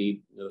think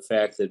the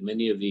fact that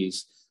many of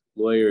these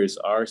lawyers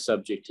are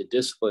subject to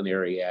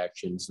disciplinary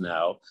actions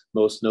now,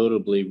 most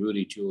notably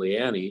Rudy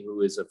Giuliani,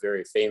 who is a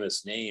very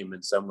famous name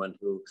and someone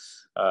who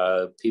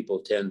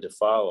people tend to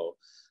follow.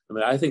 I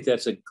mean, I think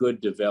that's a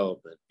good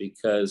development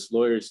because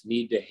lawyers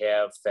need to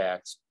have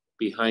facts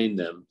behind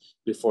them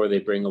before they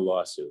bring a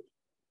lawsuit.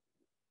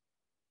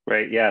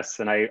 Right, yes.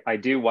 And I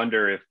do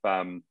wonder if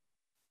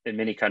in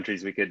many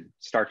countries we could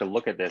start to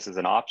look at this as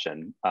an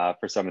option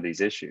for some of these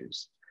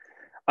issues.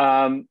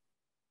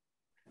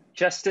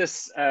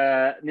 Justice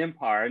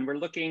Nimpar, and we're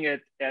looking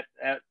at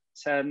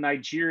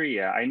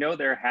Nigeria. I know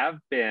there have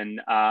been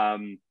a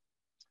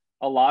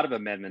lot of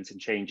amendments and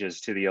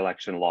changes to the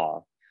election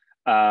law.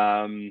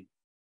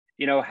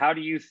 You know, how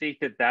do you think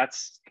that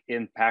that's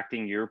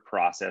impacting your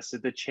process?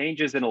 Did the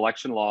changes in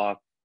election law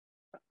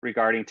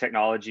regarding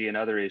technology and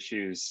other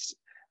issues,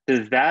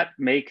 does that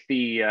make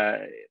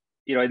the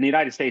you know, in the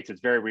United States, it's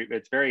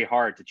very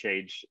hard to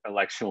change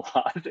election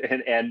laws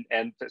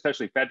and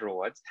especially federal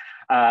ones.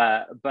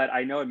 But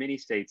I know in many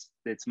states,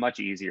 it's much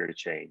easier to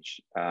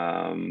change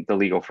the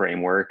legal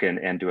framework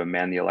and to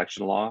amend the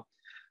election law.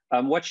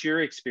 What's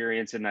your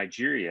experience in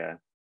Nigeria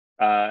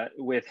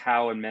with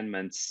how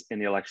amendments in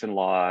the election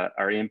law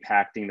are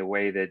impacting the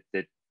way that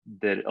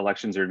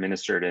elections are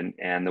administered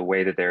and the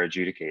way that they're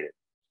adjudicated?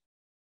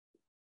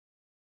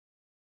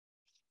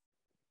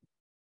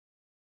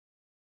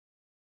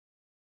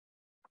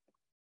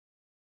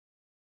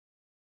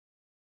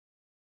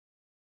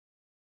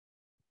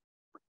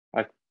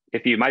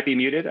 If you might be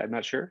muted, I'm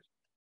not sure.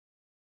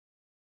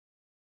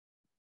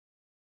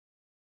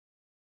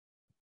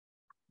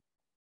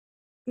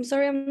 I'm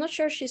sorry, I'm not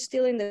sure she's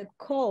still in the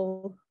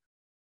call.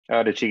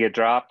 Oh, did she get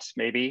dropped,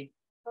 maybe?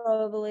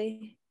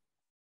 Probably.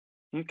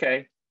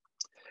 Okay.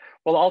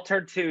 Well, I'll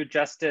turn to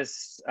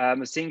Justice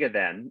Musinga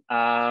then.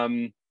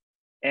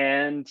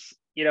 And,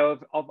 you know,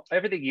 of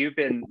everything you've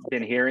been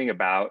hearing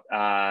about,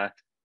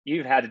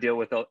 you've had to deal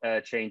with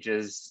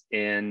changes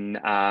in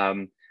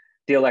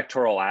the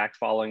Electoral Act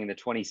following the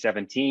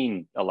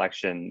 2017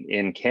 election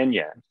in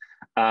Kenya.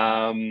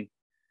 How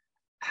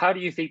do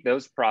you think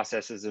those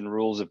processes and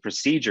rules of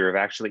procedure have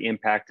actually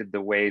impacted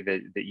the way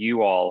that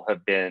you all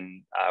have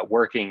been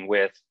working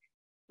with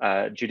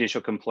judicial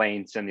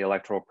complaints and the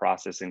electoral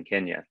process in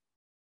Kenya?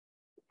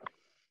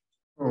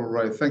 All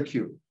right, thank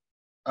you.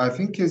 I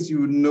think, as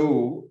you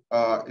know,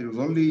 it was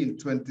only in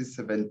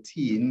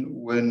 2017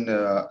 when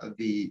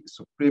the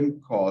Supreme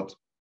Court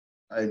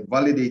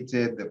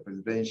invalidated the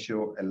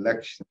presidential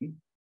election,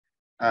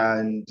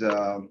 and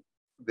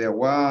there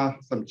were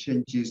some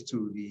changes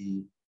to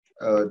the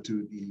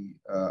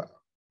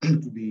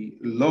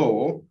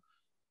law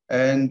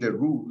and the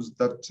rules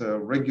that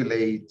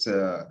regulate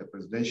the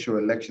presidential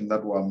election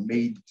that were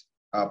made,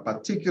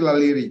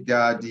 particularly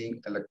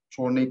regarding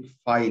electronic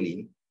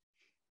filing.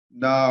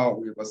 Now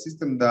we have a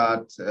system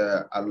that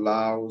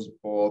allows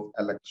both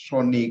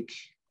electronic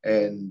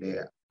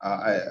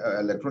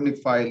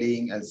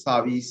filing and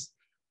service,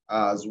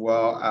 as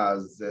well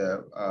as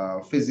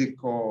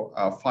physical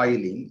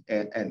filing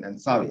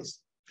and service.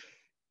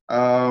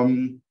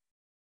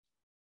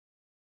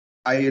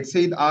 I had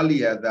said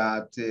earlier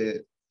that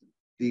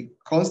the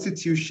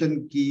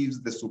Constitution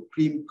gives the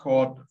Supreme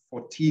Court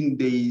 14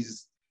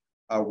 days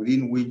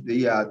within which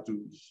they are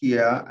to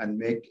hear and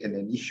make an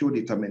initial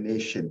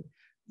determination.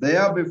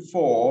 There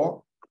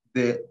before,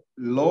 the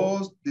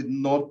laws did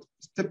not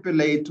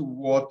stipulate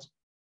what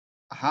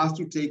has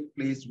to take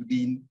place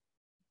within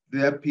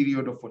their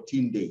period of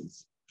 14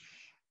 days.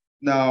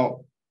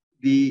 Now,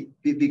 there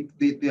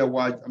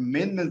were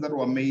amendments that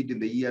were made in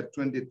the year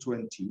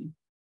 2020,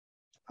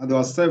 and there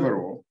were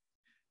several.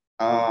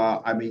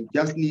 I may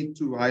just need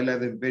to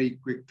highlight them very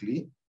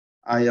quickly.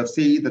 I have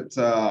said that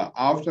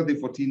after the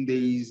 14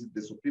 days,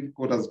 the Supreme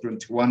Court has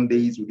 21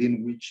 days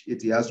within which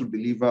it has to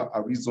deliver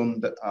a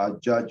reasoned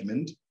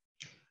judgment.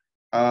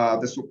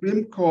 The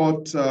Supreme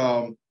Court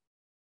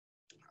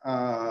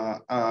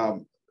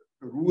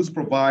rules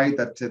provide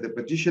that the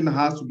petition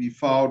has to be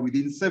filed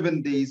within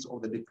 7 days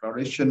of the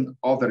declaration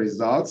of the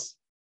results.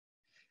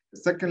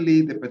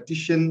 Secondly, the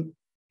petition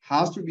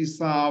has to be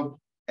served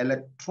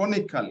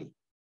electronically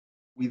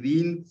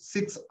within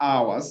 6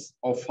 hours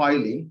of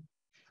filing.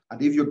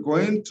 And if you're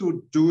going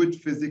to do it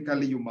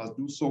physically, you must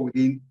do so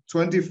within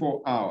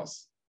 24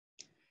 hours.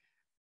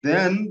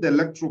 Then the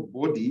electoral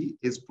body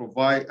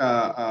provides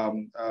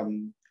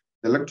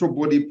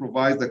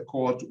the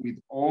court with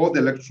all the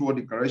electoral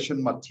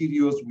declaration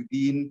materials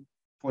within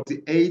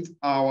 48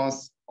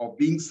 hours of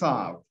being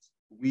served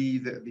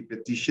with the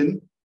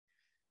petition.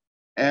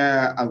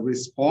 A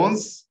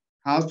response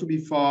has to be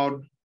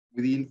filed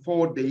within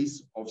 4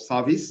 days of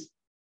service.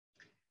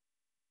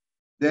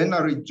 Then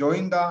a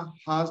rejoinder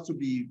has to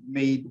be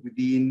made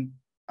within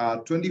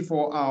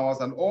 24 hours,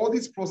 and all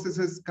these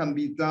processes can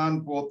be done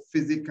both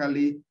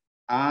physically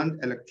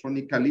and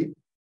electronically.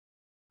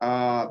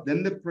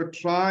 Then the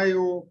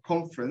pre-trial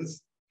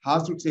conference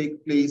has to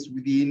take place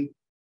within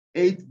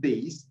 8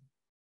 days,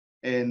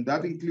 and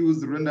that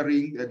includes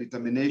rendering a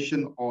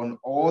determination on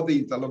all the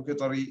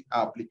interlocutory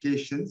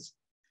applications.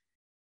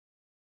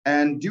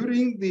 And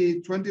during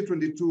the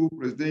 2022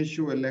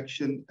 presidential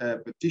election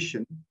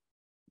petition,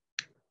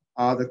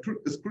 the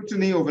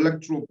scrutiny of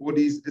electoral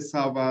bodies,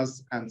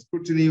 servers, and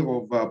scrutiny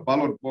of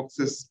ballot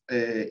boxes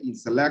in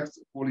select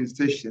polling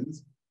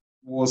stations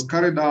was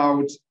carried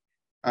out,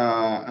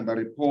 and a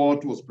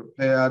report was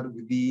prepared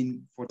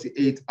within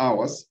 48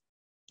 hours.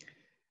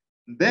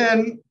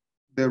 Then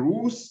the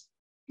rules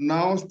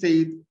now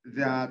state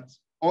that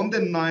on the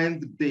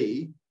 9th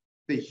day,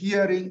 the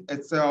hearing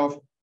itself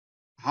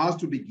has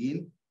to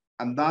begin,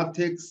 and that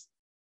takes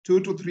 2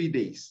 to 3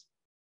 days.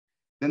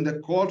 Then the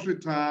court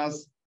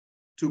retires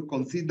to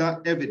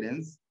consider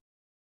evidence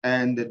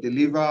and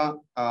deliver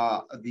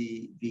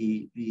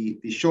the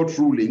short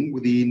ruling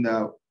within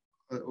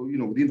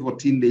within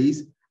 14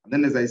 days. And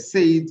then, as I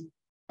said,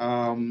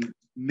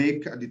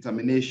 make a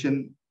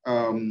determination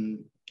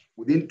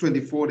within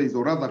 24 days,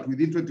 or rather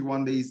within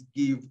 21 days,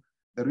 give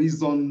the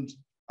reasoned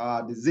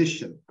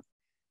decision.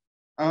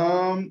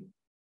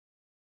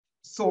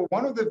 So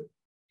one of the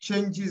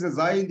changes, as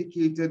I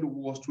indicated,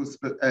 was to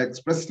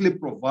expressly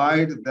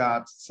provide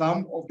that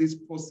some of these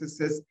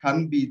processes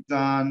can be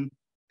done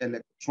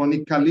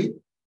electronically,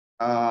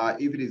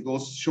 if it is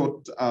those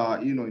short,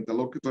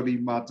 interlocutory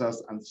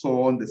matters and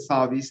so on, the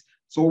service.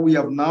 So we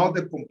have now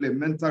the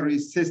complementary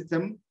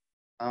system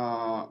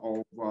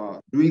of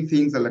doing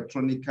things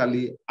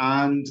electronically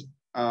and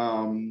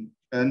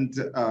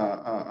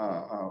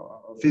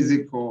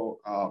physical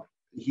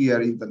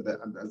hearings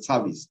and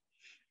service.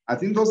 I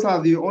think those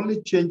are the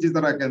only changes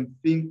that I can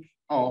think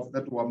of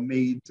that were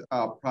made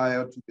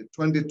prior to the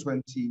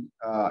 2020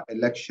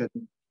 election,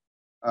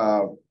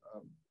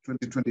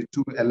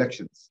 2022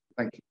 elections.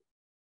 Thank you.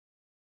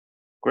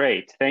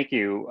 Great, thank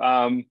you.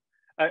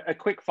 A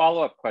quick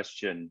follow-up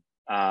question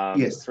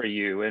Yes. for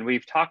you. And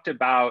we've talked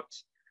about,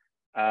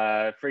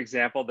 for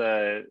example,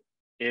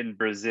 in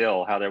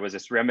Brazil, how there was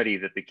this remedy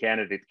that the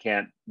candidate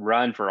can't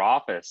run for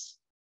office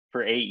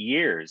for 8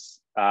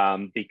 years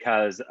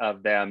because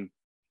of them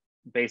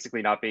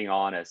basically not being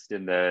honest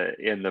in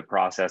the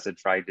process and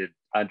trying to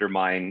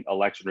undermine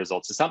election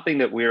results. So something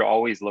that we're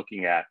always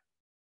looking at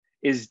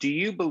is, do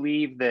you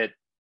believe that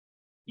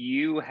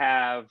you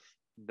have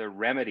the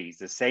remedies,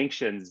 the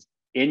sanctions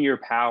in your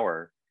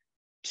power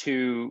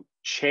to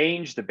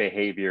change the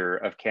behavior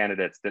of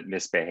candidates that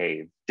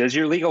misbehave? Does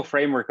your legal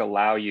framework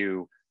allow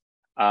you,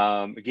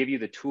 give you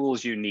the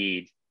tools you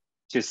need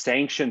to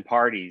sanction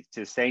parties,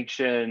 to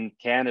sanction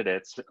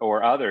candidates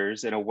or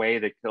others in a way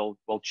that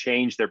will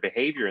change their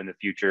behavior in the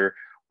future?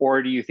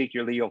 Or do you think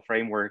your legal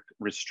framework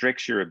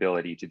restricts your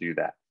ability to do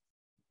that?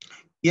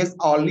 Yes,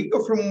 our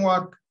legal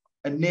framework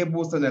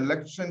enables an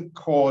election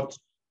court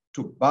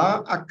to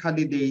bar a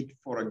candidate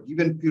for a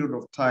given period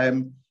of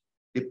time,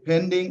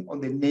 depending on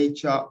the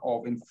nature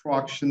of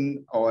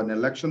infraction or an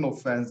election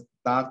offense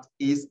that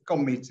is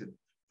committed.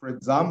 For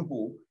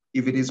example,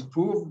 if it is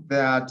proved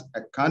that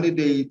a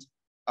candidate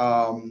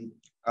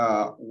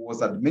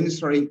was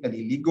administering an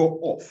illegal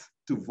oath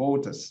to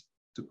voters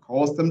to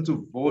cause them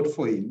to vote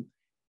for him,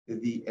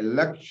 the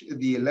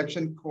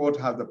election court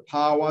has the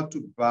power to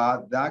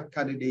bar that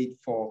candidate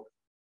for,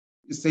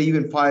 say,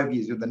 even 5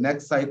 years in the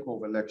next cycle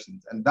of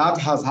elections. And that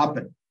has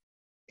happened.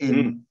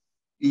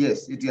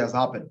 Yes, it has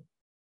happened.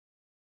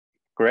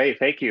 Great,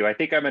 thank you. I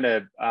think I'm going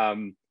to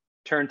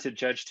turn to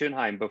Judge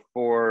Thunheim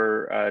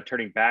before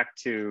turning back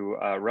to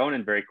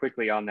Ronan very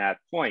quickly on that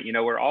point. You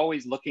know, we're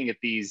always looking at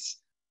these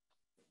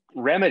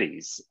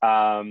remedies.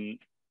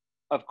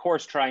 Of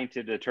course, trying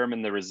to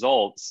determine the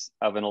results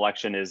of an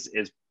election is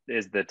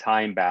the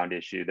time-bound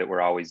issue that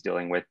we're always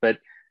dealing with. But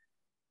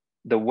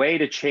the way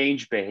to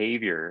change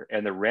behavior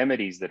and the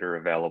remedies that are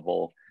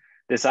available,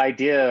 this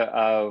idea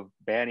of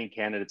banning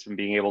candidates from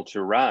being able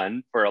to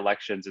run for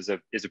elections is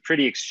a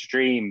pretty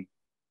extreme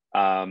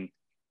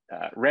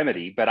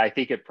remedy, but I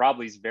think it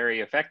probably is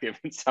very effective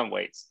in some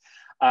ways.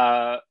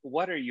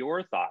 What are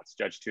your thoughts,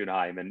 Judge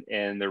Thunheim,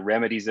 and the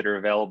remedies that are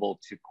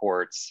available to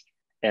courts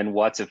and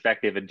what's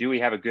effective? And do we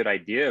have a good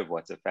idea of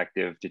what's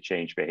effective to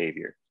change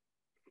behavior?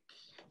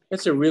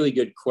 That's a really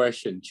good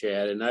question,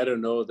 Chad. And I don't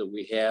know that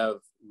we have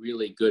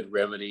really good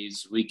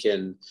remedies. We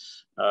can,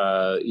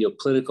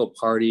 political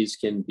parties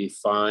can be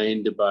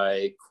fined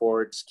by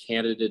courts,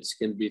 candidates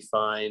can be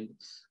fined.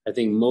 I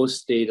think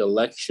most state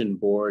election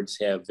boards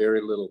have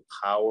very little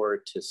power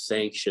to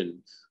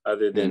sanction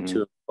other than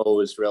to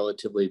impose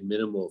relatively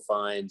minimal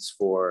fines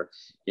for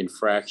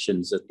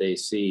infractions that they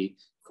see.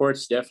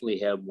 Courts definitely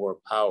have more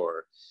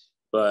power,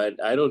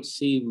 but I don't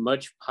see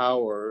much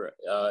power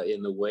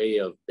in the way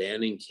of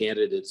banning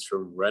candidates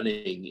from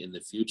running in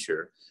the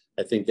future.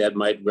 I think that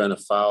might run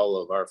afoul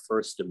of our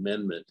First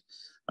Amendment.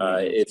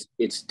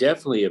 It's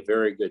definitely a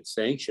very good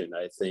sanction,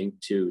 I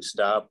think, to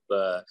stop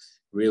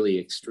really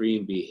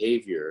extreme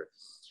behavior.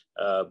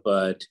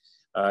 but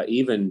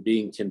even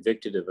being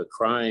convicted of a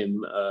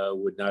crime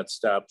would not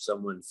stop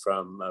someone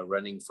from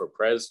running for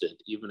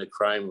president, even a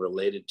crime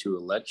related to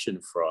election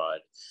fraud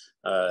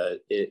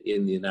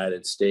in the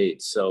United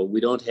States. So we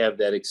don't have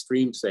that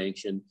extreme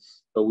sanction,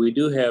 but we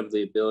do have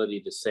the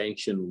ability to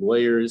sanction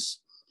lawyers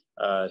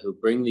who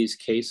bring these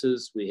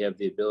cases. We have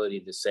the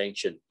ability to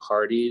sanction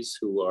parties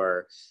who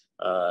are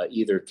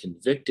either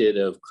convicted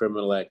of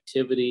criminal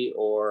activity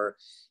or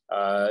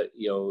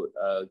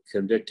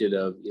convicted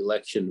of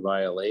election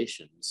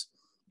violations.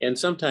 And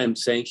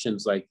sometimes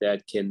sanctions like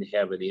that can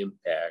have an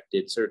impact.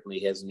 It certainly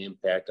has an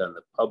impact on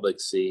the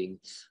public seeing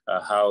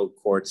how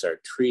courts are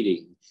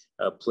treating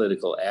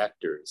political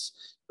actors.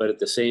 But at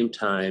the same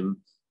time,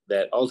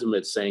 that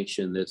ultimate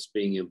sanction that's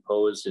being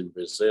imposed in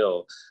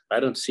Brazil, I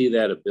don't see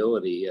that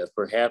ability.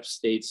 Perhaps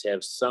states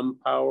have some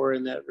power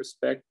in that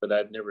respect, but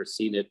I've never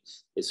seen it.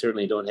 They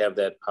certainly don't have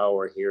that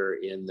power here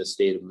in the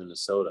state of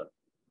Minnesota.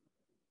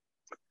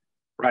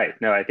 Right.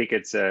 No, I think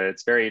it's a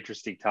very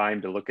interesting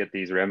time to look at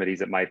these remedies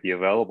that might be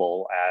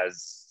available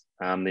as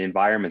the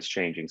environment's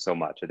changing so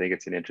much. I think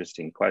it's an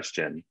interesting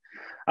question.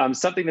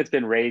 Something that's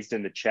been raised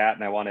in the chat,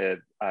 and I want to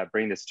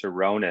bring this to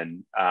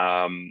Ronan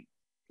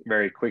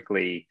very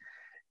quickly,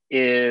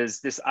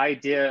 is this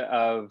idea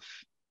of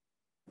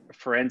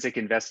forensic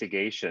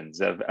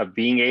investigations, of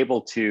being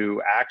able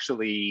to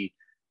actually,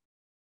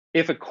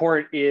 if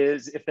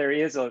there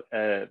is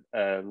a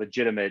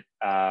legitimate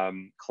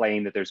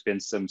claim that there's been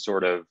some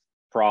sort of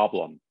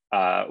problem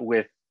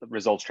with the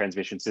results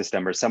transmission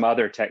system or some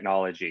other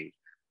technology,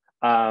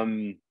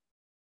 do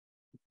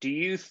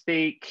you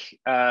think,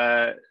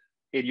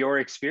 in your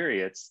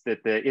experience,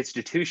 that the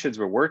institutions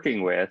we're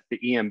working with, the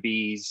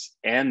EMBs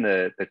and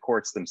the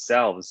courts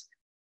themselves,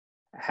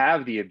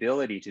 have the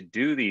ability to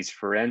do these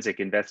forensic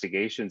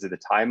investigations in the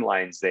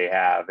timelines they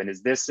have? And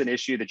is this an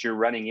issue that you're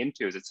running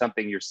into? Is it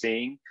something you're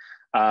seeing?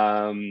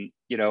 And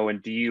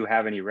do you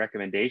have any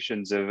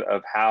recommendations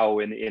of how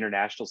in the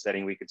international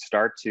setting we could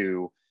start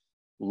to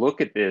look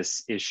at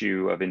this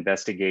issue of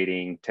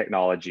investigating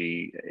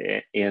technology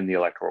in the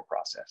electoral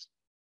process?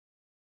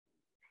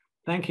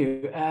 Thank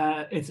you.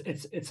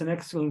 It's an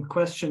excellent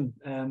question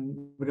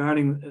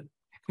regarding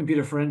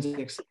computer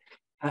forensics.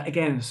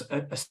 Again,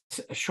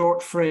 a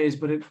short phrase,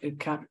 but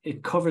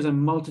it covers a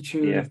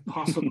multitude of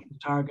possible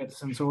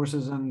targets and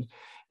sources,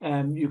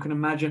 and you can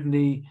imagine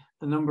the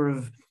number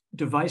of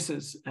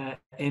devices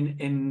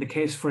in the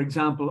case, for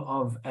example,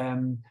 of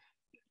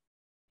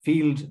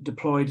field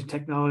deployed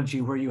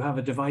technology, where you have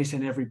a device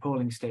in every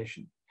polling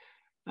station,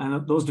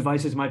 and those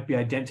devices might be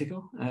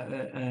identical,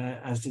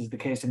 as is the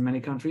case in many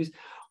countries,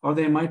 or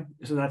they might.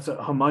 So that's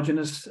a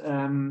homogeneous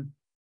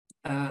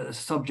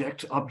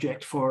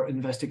object for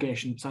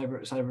investigation,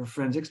 cyber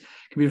forensics,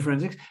 computer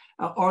forensics,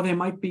 or they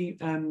might be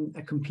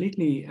a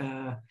completely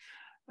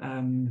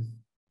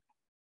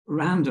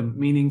random,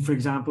 meaning, for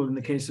example, in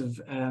the case of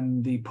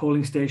the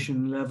polling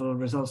station level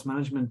results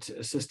management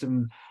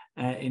system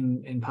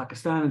in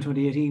Pakistan in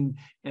 2018,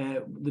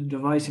 the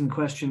device in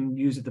question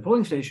used at the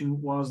polling station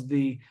was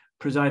the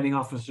presiding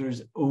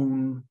officer's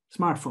own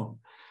smartphone.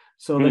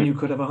 So then you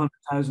could have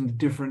 100,000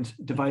 different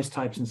device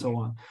types and so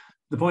on.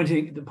 The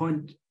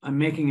point I'm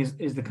making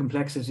is the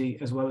complexity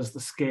as well as the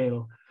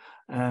scale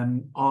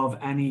of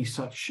any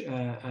such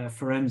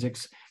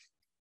forensics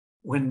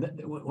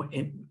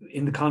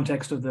in the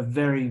context of the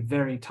very,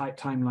 very tight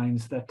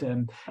timelines that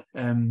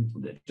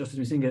Justice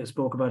Musinga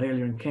spoke about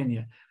earlier in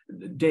Kenya.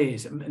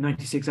 Days,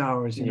 96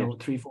 hours,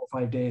 3, 4,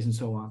 5 days and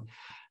so on.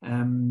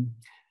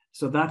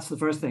 So that's the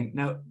first thing.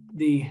 Now,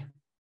 the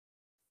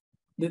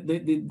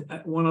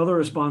one other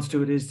response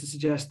to it is to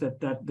suggest that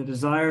the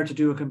desire to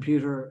do a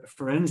computer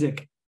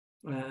forensic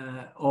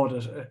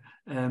audit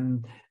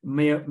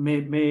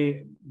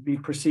may be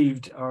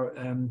perceived or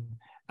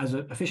as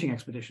a fishing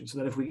expedition, so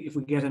that if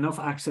we get enough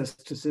access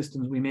to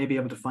systems, we may be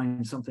able to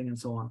find something and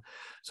so on.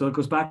 So it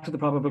goes back to the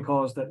probable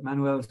cause that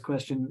Manuel's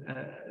question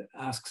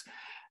asks.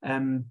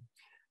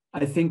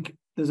 I think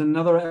there's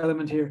another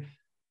element here,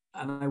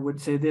 and I would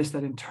say this,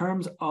 that in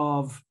terms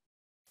of,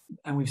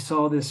 and we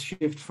saw this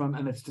shift from,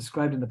 and it's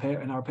described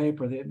in our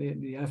paper,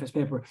 the IFS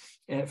paper,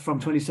 from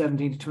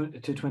 2017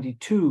 to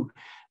 22,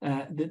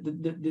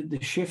 the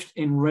shift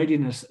in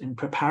readiness, in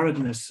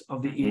preparedness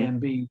of the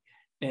EMB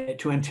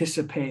to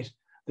anticipate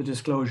the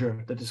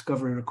disclosure, the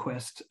discovery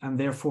request, and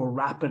therefore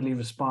rapidly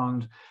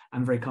respond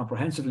and very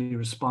comprehensively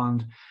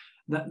respond.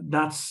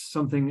 That's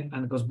something,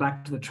 and it goes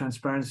back to the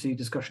transparency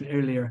discussion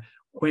earlier.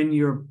 When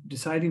you're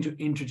deciding to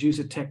introduce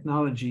a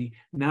technology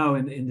now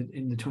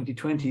in the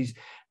 2020s,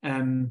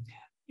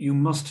 you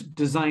must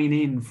design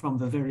in from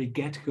the very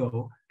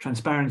get-go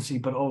transparency,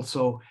 but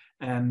also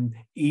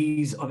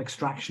ease of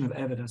extraction of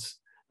evidence,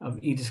 of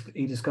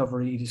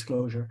e-discovery,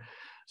 e-disclosure.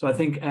 So I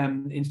think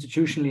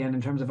institutionally and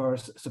in terms of our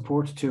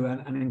support to,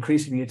 and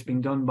increasingly it's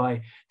being done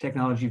by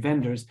technology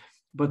vendors,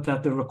 but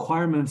that the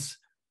requirements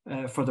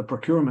for the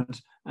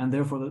procurement, and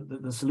therefore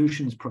the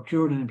solutions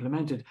procured and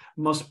implemented,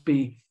 must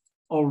be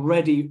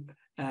already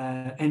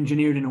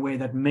engineered in a way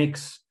that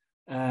makes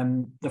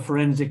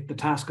the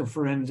task of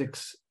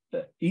forensics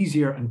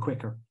easier and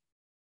quicker.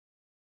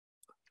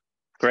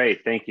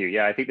 Great, thank you.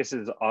 Yeah, I think this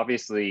is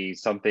obviously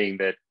something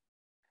that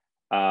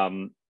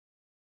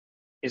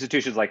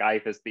institutions like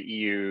IFAS, the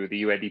EU,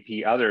 the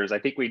UNDP, others, I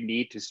think we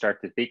need to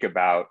start to think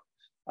about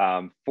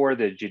for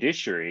the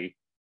judiciary.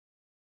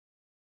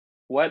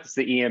 What's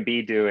the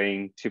EMB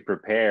doing to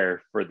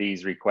prepare for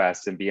these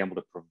requests and be able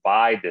to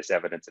provide this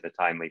evidence in a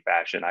timely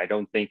fashion? I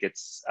don't think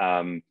it's,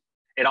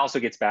 it also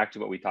gets back to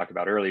what we talked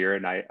about earlier,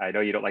 and I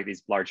know you don't like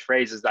these large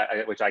phrases,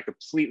 which I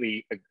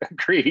completely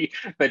agree,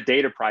 but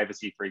data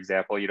privacy, for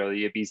example, the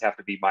EMBs have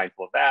to be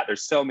mindful of that.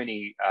 There's so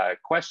many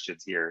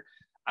questions here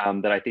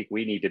that I think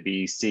we need to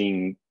be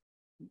seeing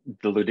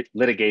the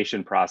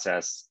litigation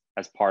process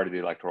as part of the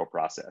electoral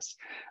process.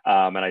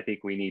 And I think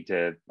we need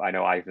to, I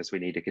know IFAS, we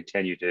need to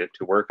continue to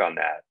work on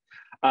that.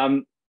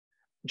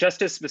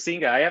 Justice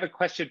Masinga, I have a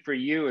question for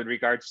you in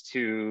regards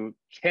to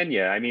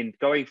Kenya. I mean,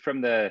 going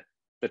from the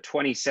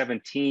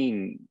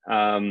 2017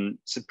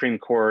 Supreme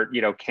Court,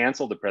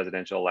 canceled the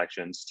presidential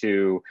elections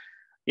to,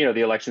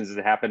 the elections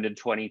that happened in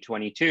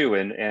 2022.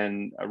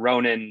 And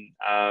Ronan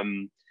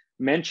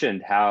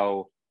mentioned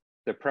how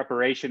the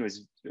preparation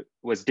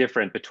was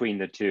different between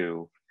the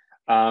two.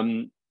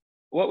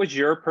 What was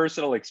your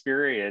personal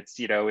experience,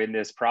 in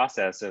this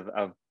process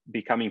of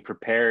becoming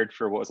prepared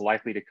for what was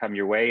likely to come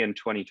your way in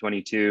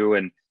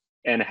 2022,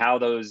 and how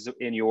those,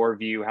 in your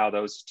view, how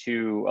those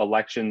two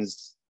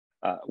elections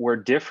were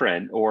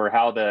different, or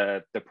how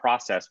the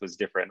process was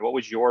different? What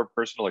was your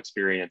personal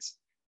experience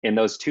in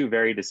those two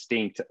very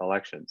distinct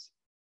elections?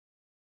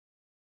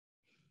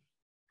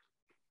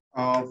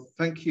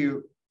 Thank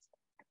you.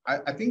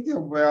 I think there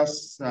were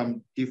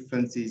some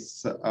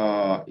differences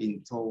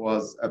in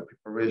towards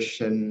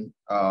preparation.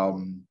 I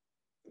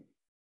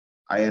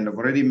have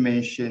already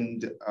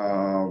mentioned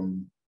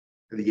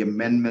the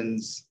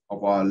amendments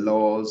of our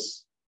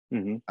laws.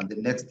 Mm-hmm. And the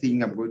next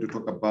thing I'm going to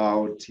talk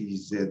about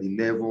is the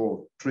level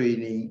of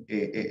training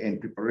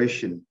and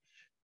preparation.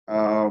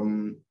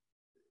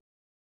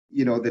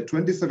 The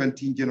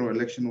 2017 general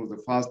election was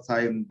the first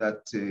time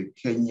that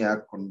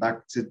Kenya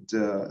conducted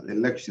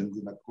elections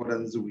in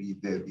accordance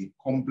with the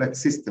complex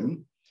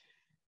system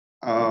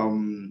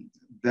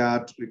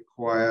that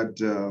required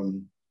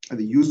the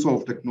use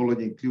of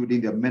technology,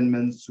 including the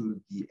amendments to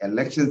the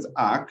Elections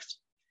Act,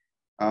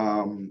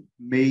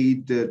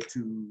 made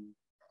to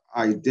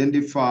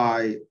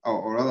identify,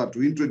 or rather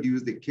to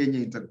introduce the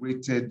Kenya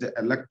Integrated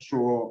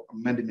Electoral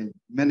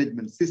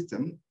Management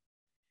System,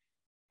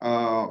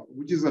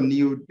 which is a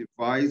new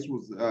device,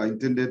 was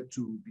intended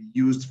to be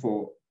used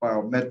for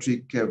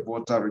biometric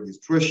voter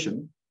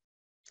registration,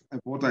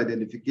 voter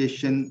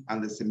identification,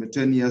 and the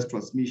simultaneous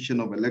transmission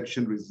of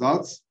election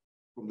results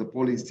from the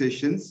polling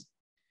stations.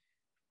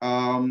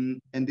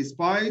 And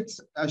despite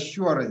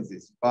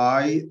assurances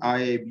by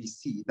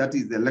IABC, that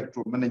is the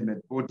electoral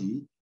management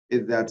body,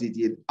 is that it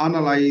had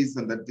analyzed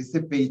and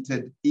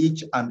anticipated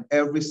each and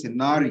every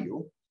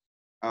scenario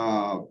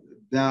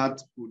that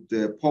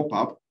would pop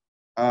up,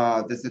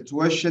 the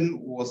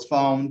situation was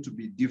found to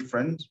be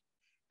different.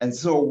 And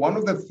so one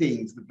of the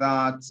things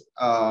that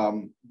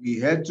we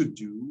had to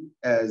do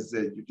as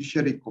a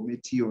Judiciary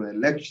Committee on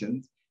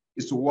Elections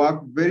is to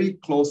work very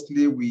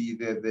closely with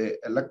the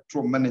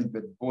electoral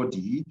management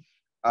body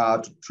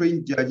to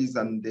train judges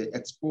and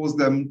expose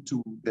them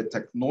to the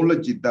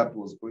technology that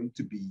was going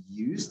to be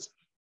used.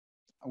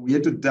 We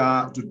had to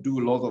do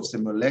a lot of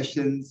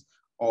simulations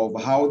of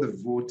how the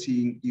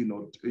voting,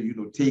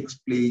 takes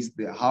place,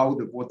 how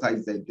the voter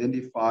is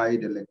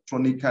identified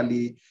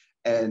electronically,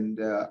 and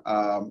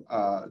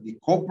the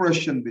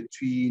cooperation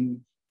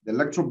between the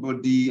electoral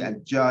body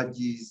and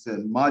judges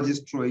and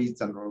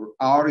magistrates and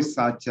our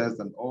researchers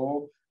and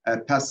all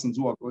persons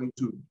who are going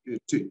to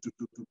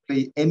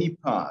play any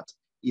part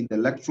in the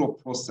electoral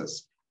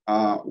process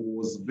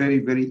was very,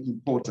 very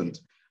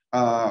important.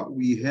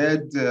 We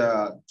had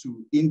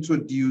to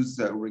introduce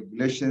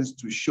regulations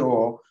to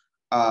show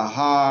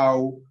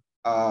how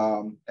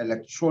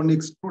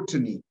electronic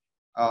scrutiny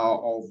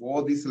of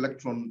all these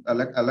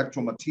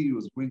electoral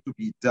materials going to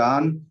be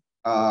done,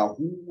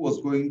 who was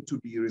going to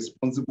be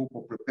responsible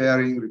for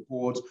preparing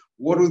reports,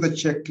 what was the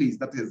checklist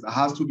that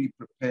has to be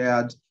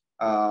prepared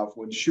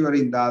for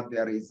ensuring that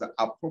there is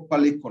a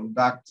properly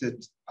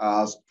conducted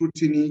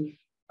scrutiny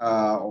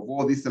of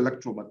all these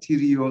electoral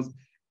materials.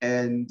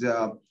 And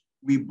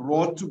we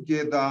brought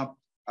together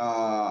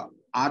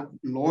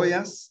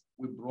lawyers,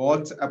 we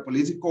brought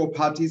political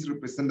parties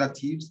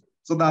representatives,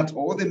 so that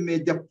all the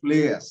major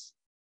players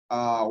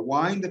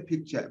were in the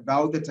picture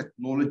about the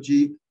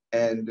technology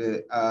and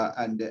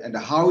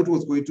how it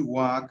was going to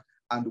work.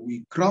 And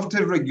we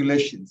crafted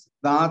regulations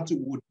that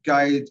would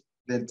guide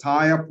the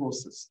entire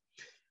process.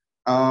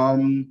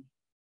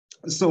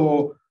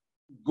 So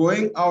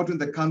going out in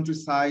the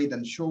countryside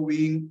and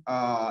showing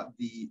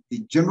the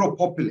general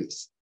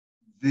populace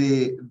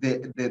the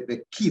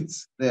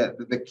kits,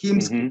 the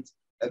KIMS kits,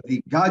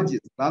 the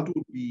gadgets that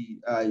would be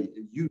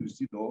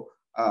used,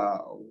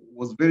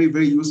 was very,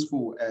 very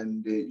useful,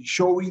 and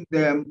showing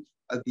them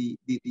the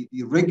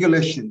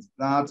regulations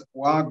that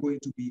were going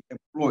to be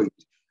employed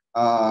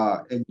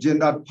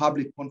engendered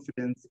public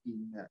confidence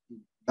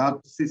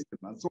that system.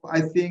 And so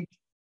I think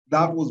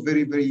that was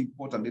very, very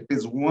important. It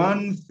is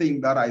one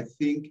thing that I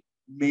think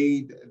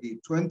made the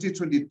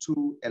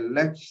 2022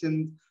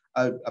 election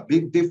a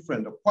bit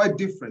different, or quite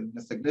different in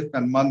a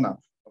significant manner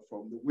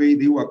from the way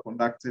they were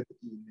conducted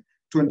in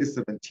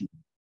 2017.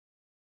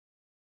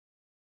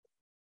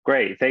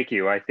 Great, thank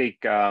you. I think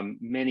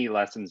many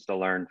lessons to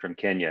learn from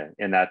Kenya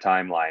in that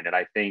timeline. And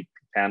I think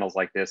panels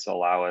like this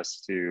allow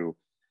us to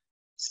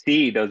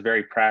see those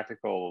very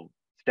practical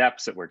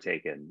steps that were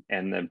taken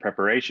and then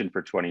preparation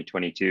for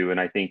 2022. And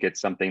I think it's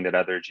something that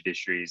other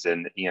judiciaries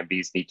and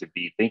EMBs need to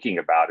be thinking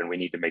about, and we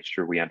need to make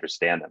sure we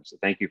understand them. So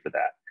thank you for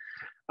that.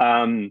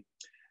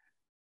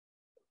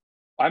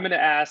 I'm going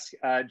to ask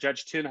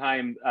Judge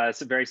Thunheim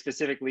some very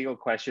specific legal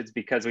questions,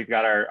 because we've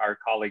got our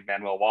colleague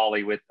Manuel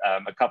Wally with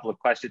a couple of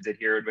questions in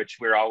here in which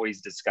we're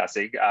always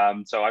discussing.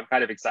 So I'm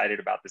kind of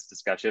excited about this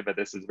discussion, but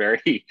this is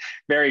very,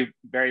 very,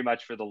 very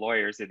much for the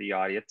lawyers in the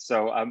audience.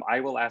 So I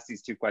will ask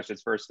these two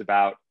questions first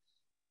about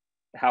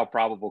how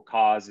probable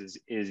cause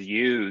is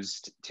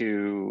used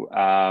to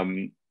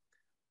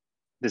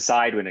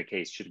decide when a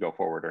case should go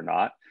forward or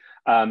not.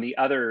 The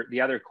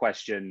other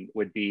question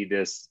would be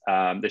this: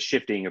 the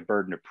shifting of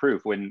burden of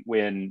proof.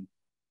 When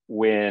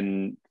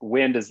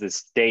does the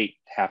state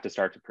have to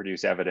start to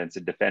produce evidence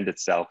and defend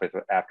itself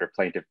after a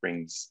plaintiff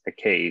brings a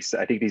case?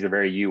 I think these are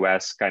very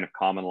U.S. kind of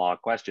common law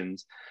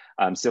questions.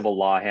 Civil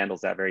law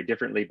handles that very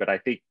differently, but I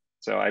think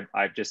so.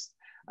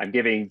 I'm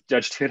giving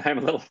Judge Thunheim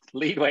a little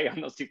leeway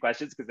on those two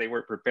questions because they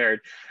weren't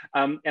prepared.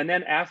 And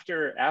then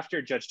after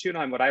Judge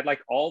Thunheim, what I'd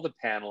like all the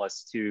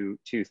panelists to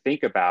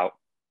think about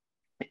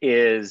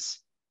is,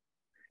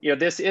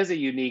 this is a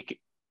unique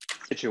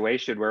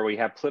situation where we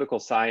have political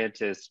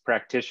scientists,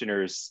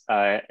 practitioners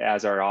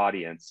as our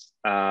audience.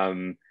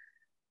 I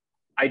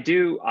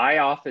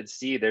often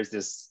see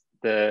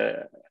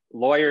the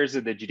lawyers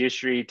in the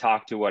judiciary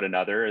talk to one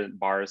another in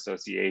bar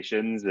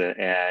associations and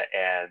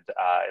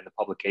in the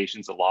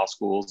publications the law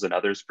schools and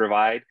others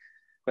provide,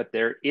 but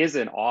there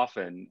isn't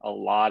often a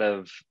lot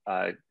of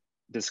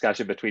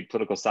discussion between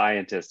political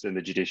scientists and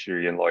the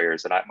judiciary and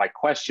lawyers. And my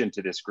question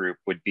to this group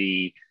would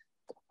be,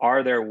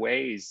 are there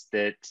ways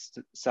that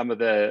some of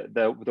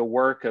the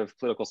work of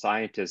political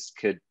scientists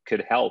could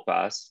help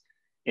us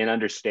in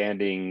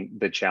understanding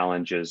the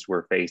challenges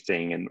we're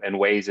facing, and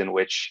ways in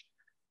which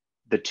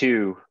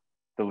the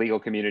legal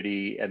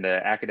community and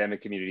the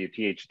academic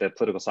community, the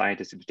political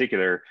scientists in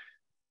particular,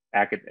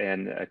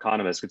 and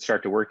economists could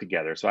start to work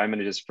together? So I'm going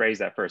to just phrase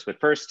that first. But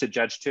first, to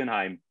Judge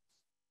Thunheim,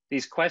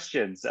 these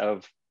questions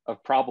of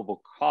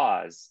probable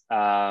cause,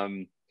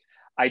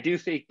 I do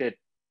think that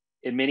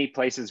in many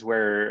places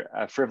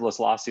where frivolous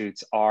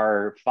lawsuits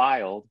are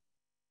filed,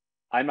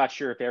 I'm not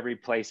sure if every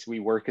place we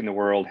work in the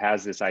world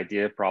has this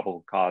idea of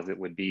probable cause. It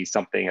would be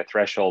a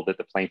threshold that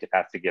the plaintiff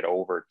has to get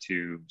over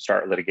to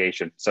start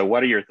litigation. So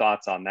what are your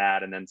thoughts on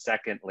that? And then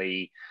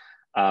secondly,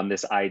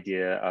 this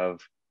idea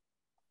of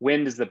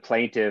when does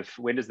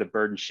the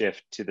burden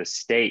shift to the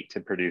state to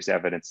produce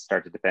evidence to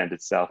start to defend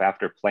itself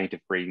after a plaintiff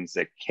brings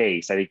a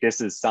case? I think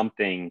this is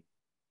something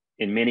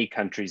in many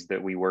countries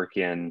that we work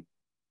in,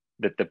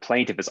 that the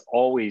plaintiff is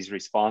always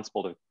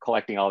responsible to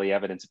collecting all the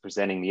evidence and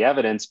presenting the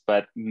evidence,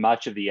 but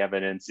much of the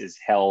evidence is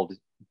held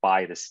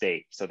by the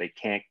state, so they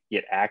can't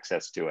get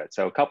access to it.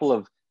 So a couple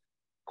of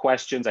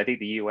questions I think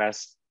the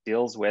US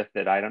deals with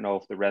that I don't know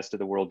if the rest of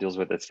the world deals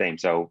with the same.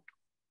 So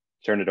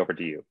turn it over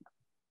to you.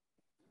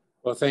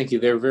 Well, thank you.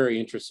 They're very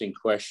interesting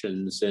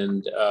questions,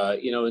 and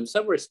in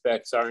some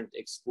respects aren't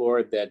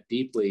explored that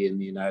deeply in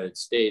the United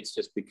States,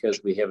 just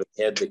because we haven't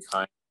had the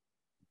kind of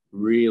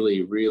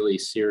really, really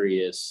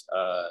serious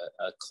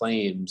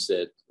claims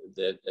that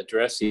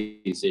address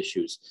these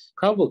issues.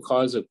 Probable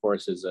cause, of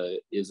course, is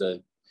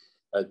a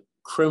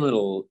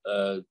criminal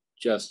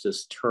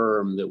justice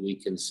term that we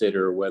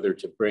consider whether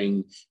to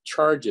bring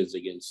charges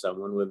against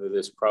someone, whether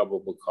there's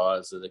probable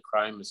cause that a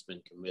crime has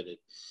been committed.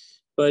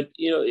 But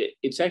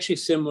it's actually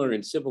similar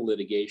in civil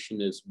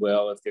litigation as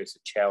well. If there's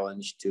a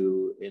challenge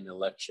to an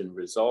election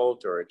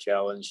result or a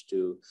challenge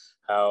to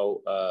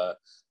how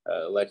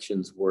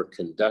elections were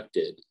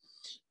conducted,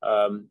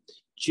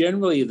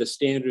 generally the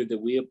standard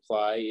that we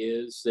apply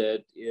is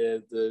that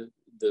the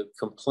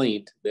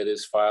complaint that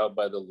is filed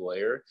by the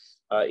lawyer,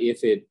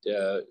 if it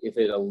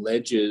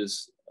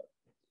alleges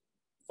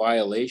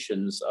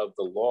violations of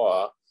the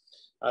law,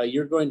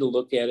 you're going to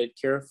look at it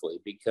carefully,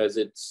 because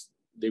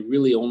they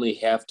really only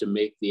have to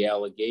make the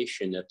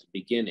allegation at the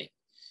beginning.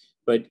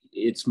 But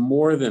it's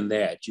more than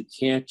that. You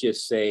can't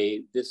just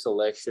say this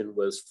election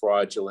was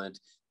fraudulent,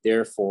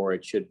 therefore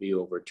it should be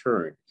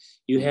overturned.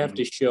 You have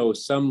to show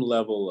some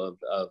level of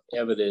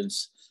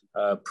evidence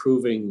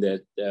proving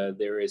that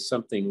there is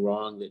something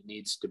wrong that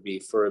needs to be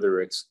further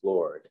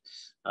explored.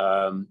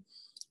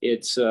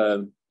 We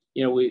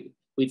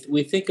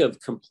think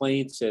of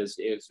complaints as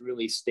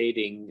really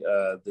stating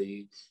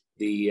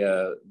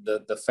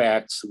the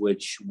facts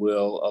which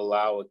will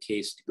allow a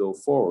case to go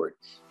forward.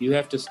 You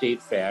have to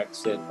state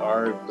facts that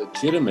are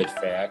legitimate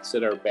facts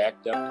that are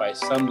backed up by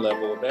some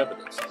level of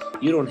evidence.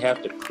 You don't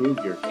have to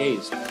prove your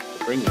case to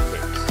bring a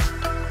case.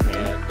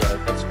 And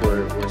that's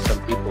where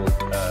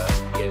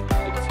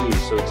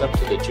it's up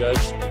to the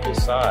judge to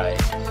decide,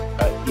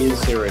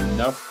 is there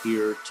enough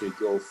here to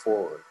go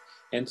forward?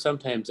 And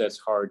sometimes that's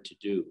hard to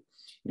do.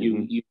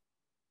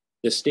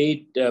 The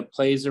state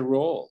plays a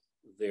role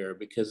there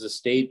because the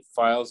state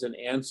files an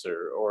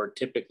answer, or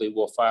typically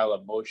will file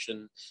a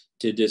motion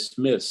to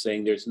dismiss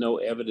saying there's no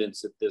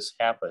evidence that this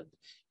happened.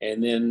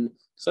 And then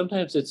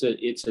sometimes it's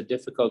a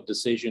difficult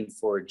decision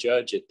for a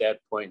judge at that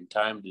point in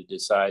time to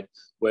decide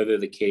whether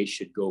the case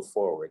should go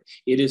forward.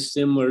 It is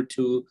similar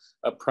to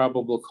a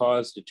probable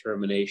cause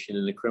determination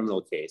in a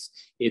criminal case.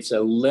 It's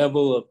a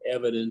level of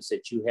evidence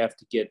that you have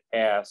to get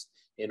past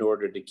in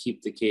order to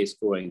keep the case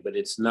going, but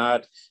it's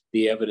not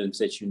the evidence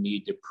that you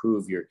need to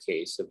prove your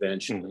case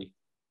eventually.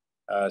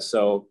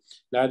 So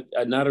not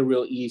a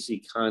real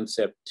easy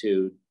concept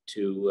to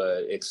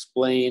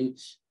explain,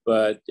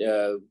 but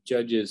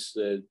judges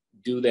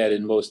do that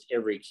in most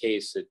every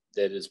case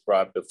that is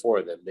brought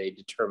before them. They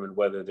determine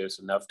whether there's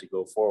enough to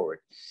go forward.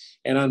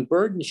 And on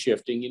burden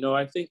shifting,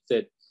 I think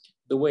that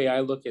the way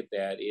I look at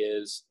that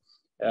is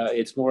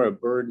it's more a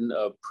burden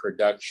of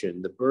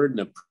production. The burden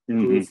of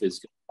proof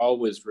is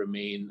always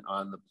remain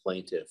on the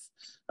plaintiff,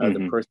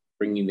 the person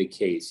bringing the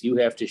case. You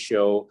have to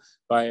show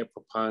by a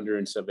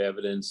preponderance of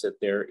evidence that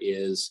there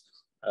is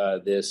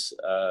this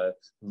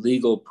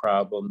legal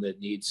problem that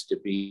needs to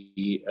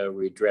be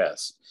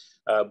redressed.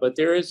 But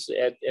there is,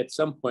 at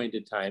some point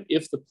in time,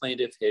 if the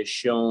plaintiff has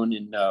shown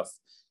enough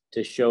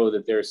to show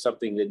that there's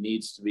something that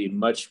needs to be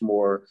much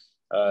more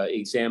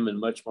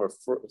examined, much more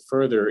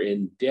further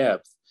in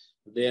depth,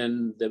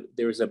 then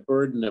there's a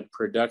burden of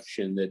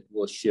production that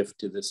will shift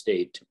to the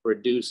state to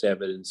produce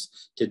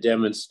evidence to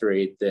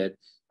demonstrate that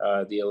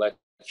the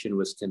election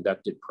was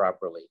conducted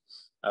properly.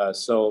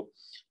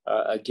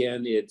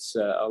 Again, it's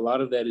a lot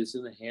of that is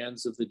in the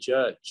hands of the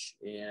judge,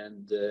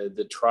 and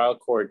the trial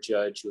court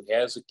judge who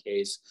has a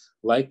case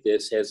like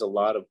this has a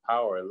lot of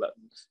power.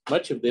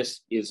 Much of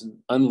this is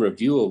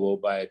unreviewable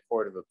by a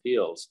court of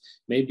appeals,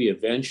 maybe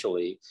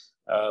eventually,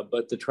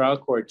 but the trial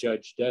court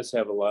judge does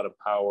have a lot of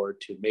power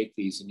to make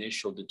these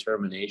initial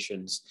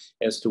determinations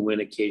as to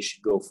when a case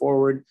should go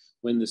forward,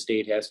 when the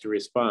state has to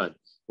respond.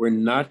 We're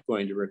not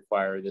going to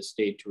require the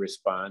state to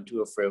respond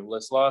to a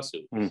frivolous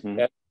lawsuit.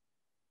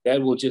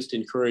 That will just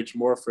encourage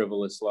more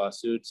frivolous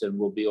lawsuits and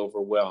will be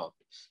overwhelmed.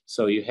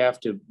 So you have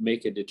to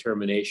make a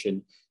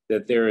determination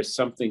that there is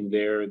something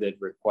there that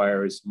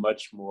requires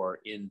much more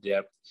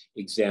in-depth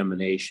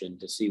examination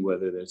to see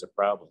whether there's a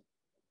problem.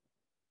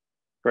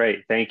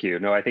 Great, thank you.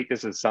 No, I think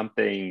this is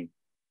something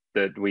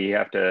that we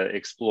have to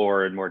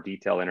explore in more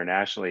detail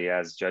internationally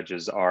as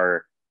judges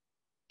are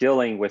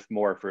dealing with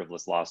more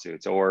frivolous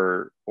lawsuits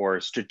or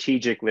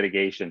strategic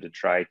litigation to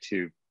try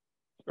to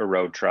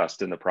erode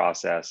trust in the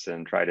process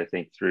and try to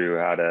think through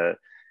how to.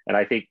 And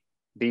I think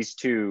these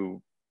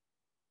two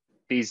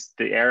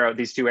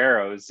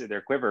arrows in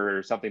their quiver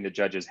are something that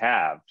judges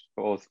have,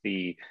 both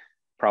the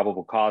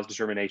probable cause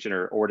determination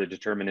or to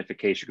determine if a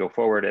case should go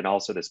forward, and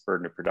also this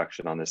burden of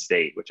production on the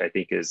state, which I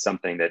think is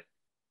something that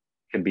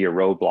can be a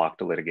roadblock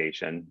to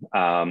litigation.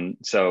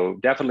 So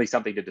definitely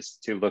something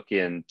to look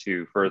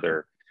into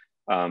further.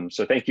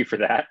 So thank you for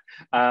that.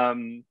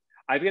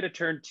 I'm going to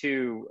turn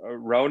to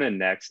Ronan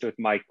next with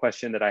my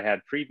question that I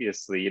had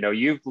previously.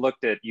 You've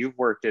worked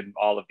in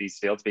all of these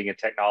fields, being a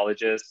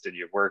technologist, and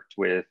you've worked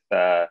with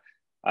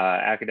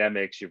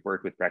academics, you've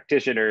worked with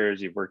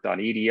practitioners, you've worked on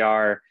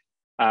EDR.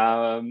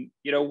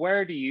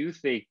 Where do you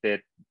think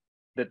that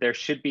there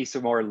should be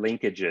some more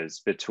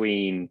linkages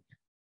between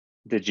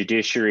the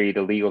judiciary,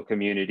 the legal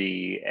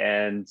community,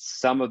 and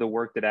some of the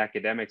work that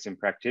academics and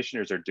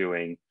practitioners are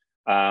doing?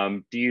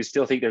 Do you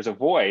still think there's a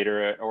void,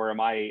 or am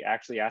I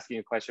actually asking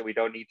a question we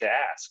don't need to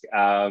ask?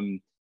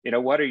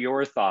 What are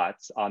your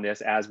thoughts on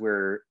this? As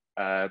we're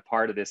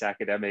part of this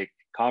academic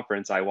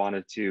conference, I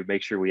wanted to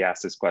make sure we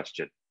ask this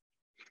question.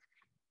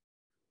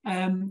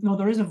 No,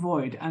 there is a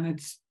void, and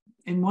it's,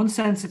 in one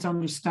sense, it's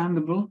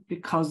understandable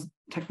because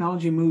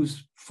technology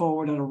moves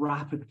forward at a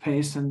rapid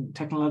pace, and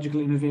technological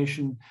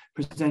innovation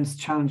presents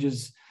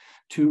challenges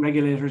to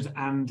regulators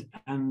and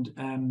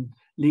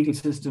legal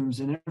systems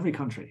in every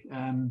country.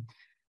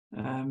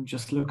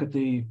 Just look at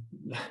the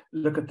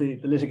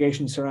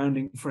litigation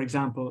surrounding, for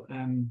example,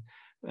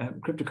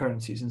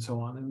 cryptocurrencies and so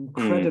on.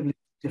 Incredibly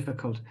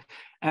difficult.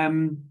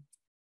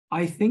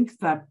 I think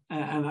that,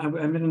 and I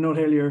made a note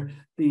earlier,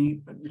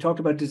 we talked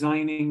about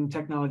designing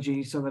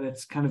technology so that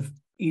it's kind of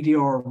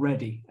EDR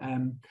ready.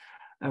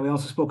 We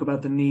also spoke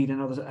about the need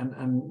and others,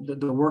 and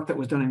the work that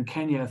was done in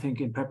Kenya, I think,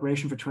 in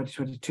preparation for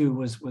 2022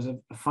 was a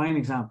fine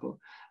example.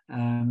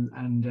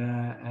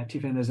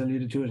 Tiffany has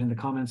alluded to it in the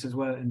comments as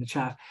well in the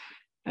chat.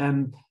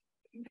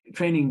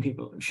 Training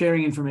people,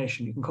 sharing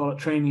information. You can call it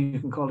training, you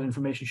can call it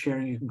information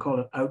sharing, you can call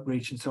it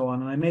outreach, and so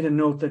on. And I made a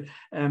note that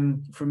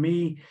for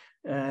me,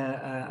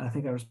 I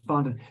think I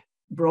responded,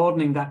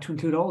 broadening that to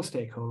include all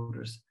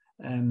stakeholders.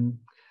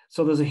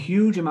 So there's a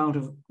huge amount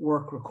of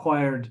work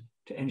required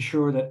to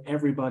ensure that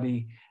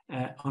everybody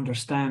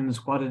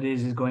understands what it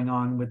is going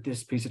on with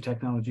this piece of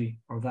technology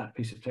or that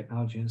piece of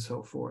technology and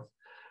so forth,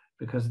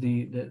 because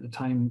the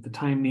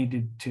time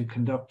needed to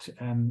conduct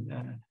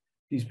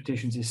these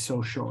petitions is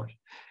so short.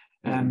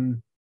 Mm-hmm.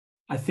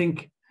 I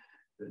think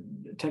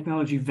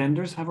technology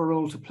vendors have a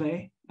role to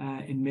play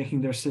in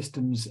making their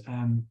systems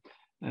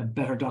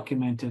better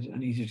documented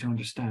and easier to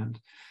understand.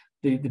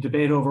 The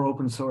debate over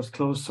open source,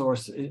 closed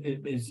source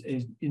is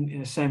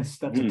in a sense,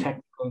 that's a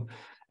technical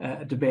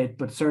debate,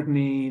 but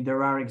certainly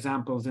there are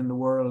examples in the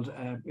world,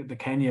 the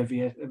Kenya,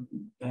 the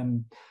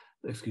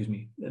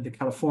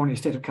California,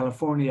 state of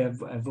California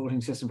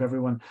voting system for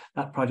everyone,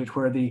 that project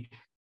where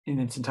in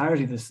its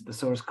entirety, the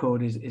source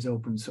code is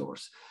open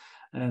source.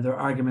 There are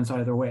arguments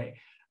either way.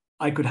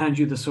 I could hand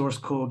you the source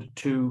code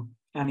to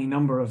any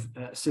number of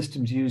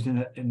systems used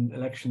in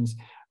elections,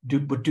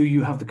 but do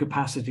you have the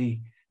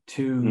capacity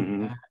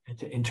to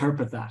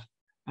interpret that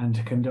and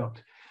to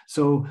conduct?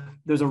 So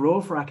there's a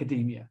role for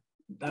academia,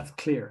 that's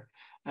clear.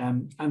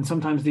 And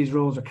sometimes these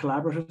roles are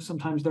collaborative,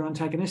 sometimes they're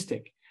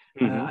antagonistic.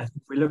 I think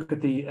if we look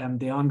at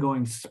the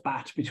ongoing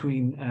spat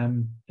between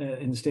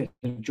in the state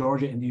of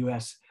Georgia in the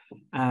US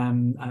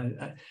and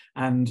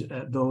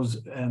those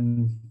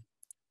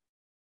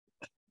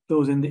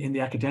in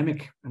the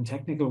academic and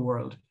technical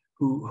world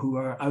who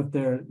are out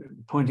there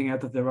pointing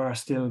out that there are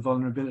still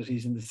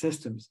vulnerabilities in the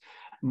systems,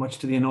 much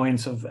to the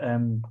annoyance of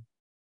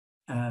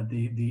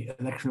the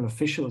electoral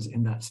officials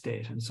in that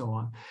state and so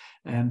on.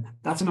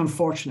 That's an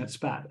unfortunate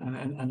spat.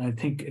 And I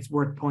think it's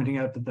worth pointing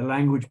out that the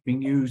language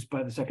being used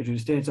by the Secretary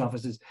of State's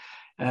office is,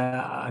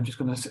 I'm just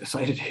going to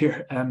cite it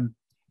here,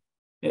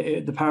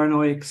 the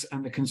paranoics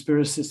and the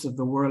conspiracists of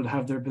the world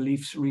have their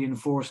beliefs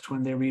reinforced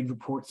when they read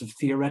reports of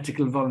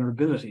theoretical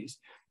vulnerabilities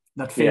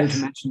that fail to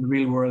mention the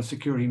real world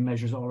security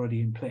measures already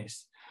in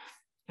place.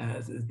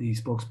 The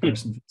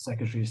spokesperson for the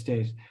Secretary of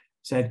State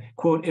said,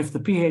 quote, if the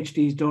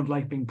PhDs don't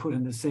like being put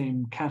in the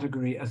same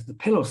category as the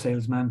pillow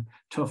salesman,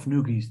 tough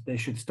noogies, they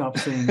should stop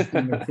saying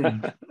similar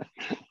things.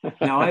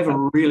 Now, I have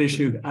a real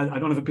issue. I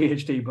don't have a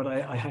PhD, but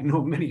I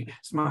know many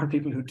smart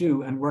people who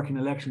do and work in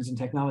elections and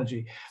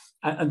technology.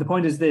 And the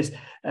point is this,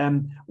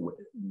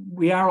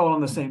 we are all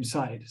on the same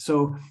side.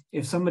 So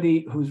if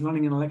somebody who's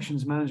running an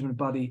elections management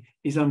body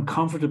is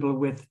uncomfortable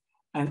with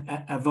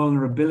a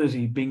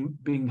vulnerability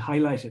being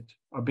highlighted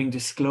or being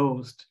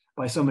disclosed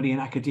by somebody in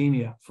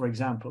academia, for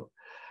example,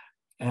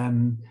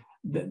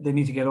 they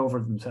need to get over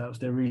themselves.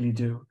 They really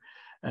do.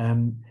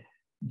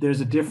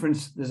 There's a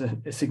difference, there's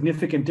a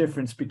significant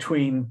difference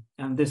between,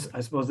 and this,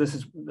 I suppose this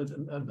is,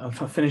 I'll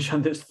finish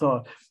on this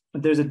thought,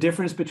 but there's a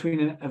difference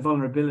between a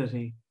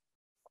vulnerability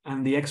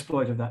and the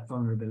exploit of that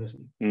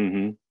vulnerability.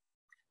 The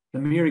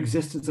mere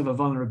existence of a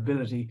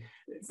vulnerability,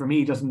 for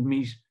me, doesn't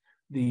meet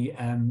the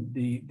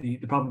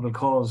probable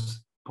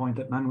cause point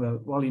that Manuel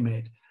Wally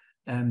made.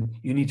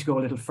 You need to go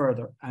a little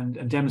further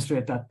and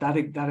demonstrate that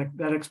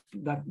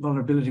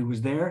vulnerability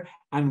was there,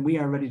 and we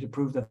are ready to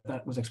prove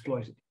that was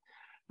exploited.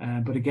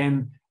 But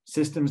again,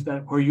 systems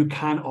where you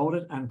can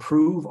audit and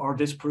prove or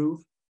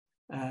disprove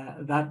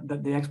that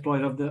the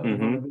exploit of the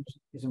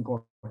vulnerability is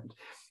important.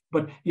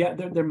 But yeah,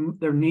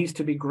 there needs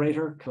to be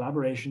greater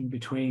collaboration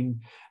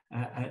between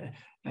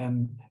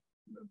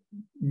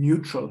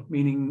neutral,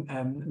 meaning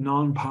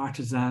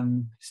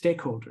non-partisan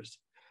stakeholders.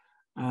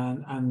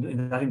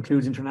 And that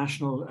includes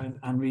international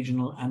and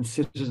regional and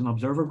citizen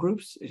observer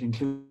groups. It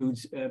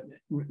includes,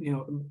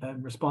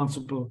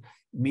 responsible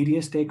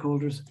media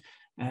stakeholders,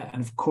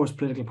 and of course,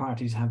 political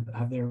parties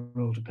have their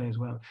role to play as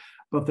well.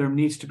 But there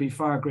needs to be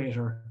far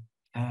greater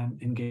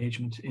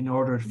engagement in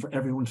order for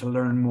everyone to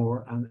learn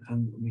more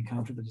and we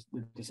counter the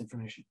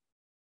disinformation.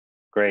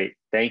 Great,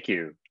 thank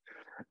you.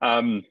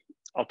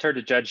 I'll turn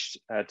to Judge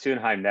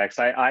Thunheim next.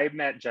 I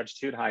met Judge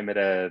Thunheim at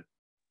a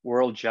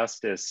World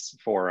Justice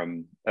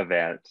Forum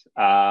event.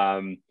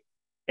 And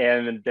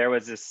there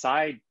was a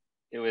side,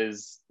 it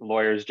was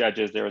lawyers,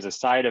 judges, there was a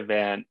side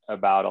event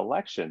about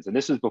elections. And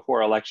this was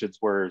before elections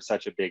were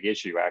such a big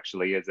issue,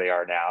 actually, as they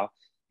are now.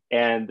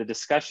 And the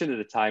discussion at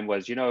the time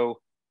was,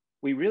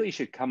 we really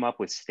should come up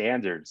with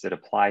standards that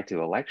apply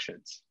to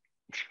elections.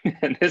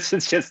 And this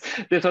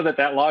wasn't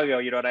that long ago,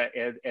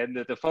 and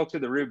the folks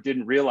in the room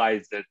didn't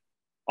realize that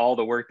all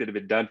the work that had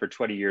been done for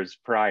 20 years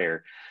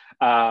prior.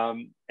 I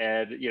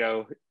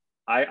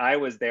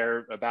was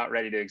there about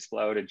ready to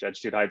explode, and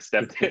Judge Thunheim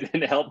stepped in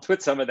and helped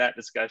with some of that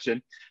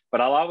discussion.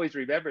 But I'll always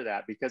remember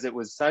that because it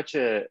was such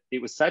an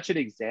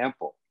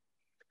example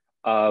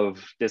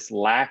of this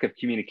lack of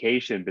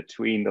communication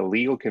between the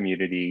legal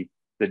community,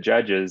 the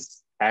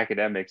judges,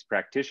 academics,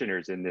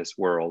 practitioners in this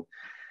world.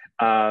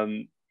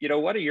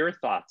 What are your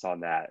thoughts on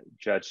that,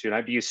 Judge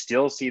Thunheim? Do you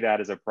still see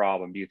that as a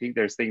problem? Do you think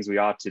there's things we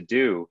ought to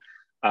do?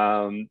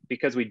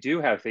 Because we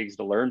do have things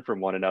to learn from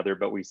one another,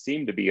 but we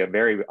seem to be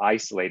very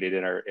isolated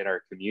in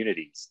our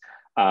communities.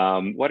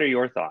 What are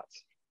your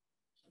thoughts?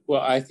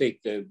 Well, I think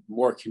the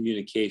more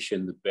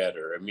communication, the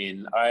better. I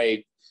mean,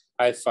 I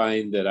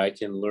find that I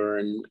can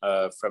learn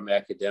from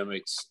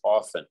academics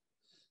often.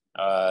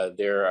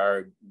 There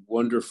are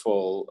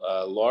wonderful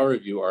law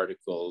review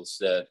articles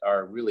that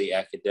are really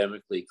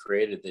academically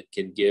created that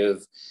can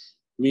give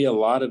me a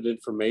lot of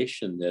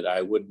information that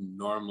I wouldn't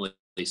normally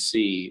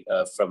see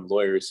from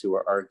lawyers who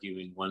are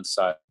arguing one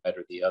side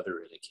or the other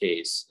in a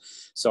case.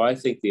 So I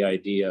think the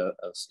idea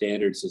of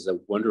standards is a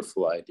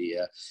wonderful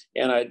idea.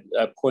 And I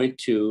point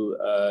to,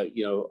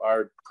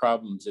 our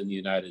problems in the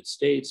United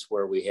States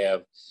where we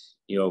have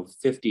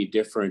 50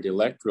 different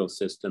electoral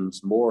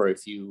systems, more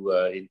if you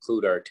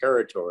include our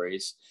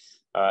territories.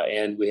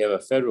 And we have a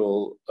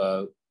federal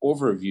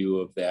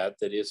overview of that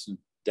isn't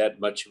that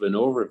much of an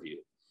overview.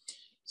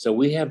 So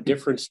we have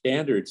different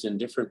standards in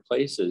different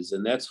places,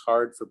 and that's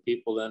hard for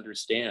people to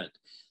understand.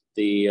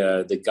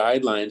 The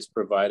guidelines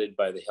provided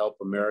by the Help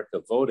America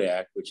Vote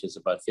Act, which is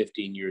about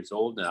 15 years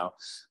old now,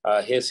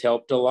 has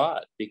helped a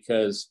lot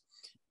because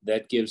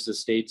that gives the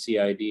states the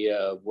idea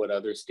of what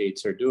other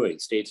states are doing.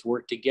 States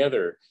work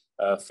together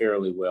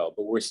fairly well,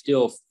 but we're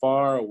still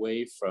far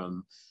away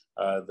from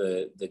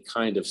the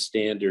kind of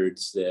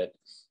standards that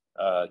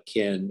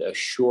can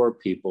assure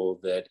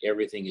people that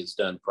everything is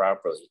done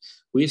properly.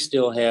 We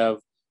still have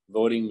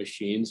voting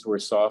machines where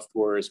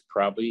software is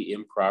probably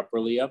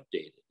improperly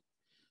updated.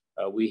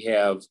 We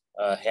have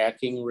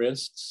hacking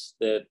risks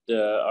that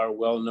are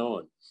well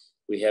known.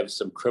 We have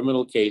some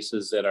criminal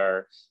cases that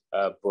are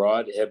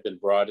have been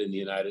brought in the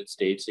United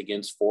States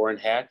against foreign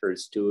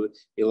hackers to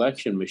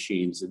election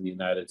machines in the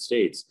United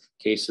States,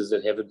 cases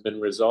that haven't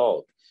been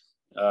resolved.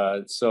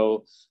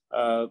 So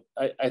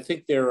I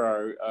think there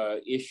are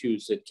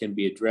issues that can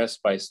be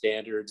addressed by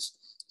standards.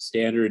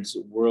 Standards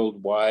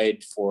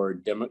worldwide for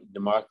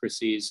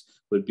democracies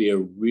would be a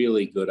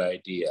really good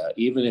idea,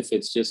 even if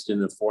it's just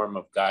in the form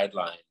of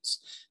guidelines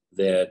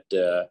that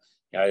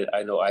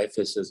I know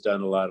IFAS has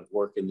done a lot of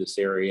work in this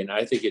area, and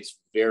I think it's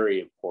very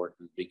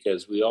important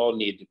because we all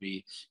need to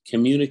be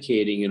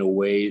communicating in a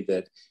way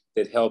that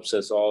helps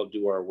us all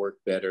do our work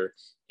better.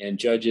 And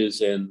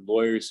judges and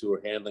lawyers who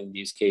are handling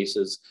these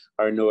cases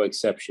are no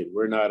exception.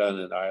 We're not on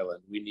an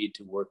island. We need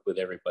to work with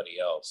everybody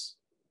else.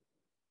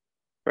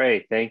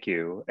 Great, thank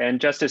you. And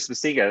Justice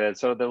Masiga,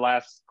 so the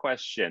last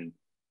question,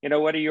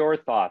 what are your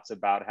thoughts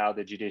about how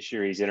the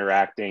judiciary is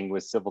interacting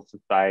with civil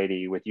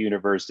society, with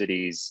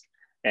universities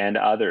and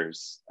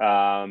others?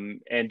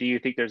 And do you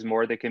think there's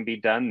more that can be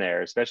done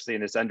there, especially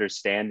in this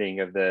understanding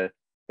of the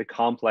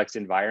complex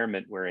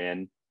environment we're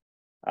in?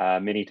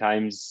 Many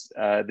times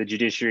the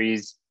judiciary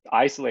is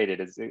isolated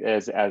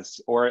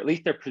as, or at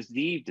least they're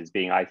perceived as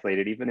being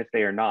isolated, even if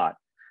they are not.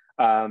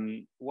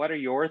 What are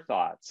your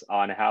thoughts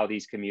on how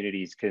these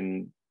communities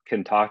can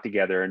talk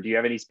together? And do you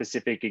have any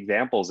specific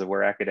examples of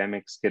where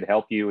academics could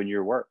help you in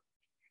your work?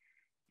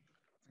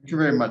 Thank you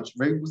very much.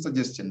 Very good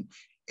suggestion.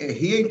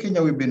 Here in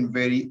Kenya, we've been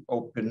very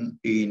open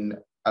in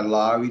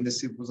allowing the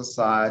civil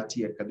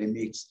society,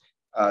 academics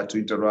to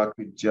interact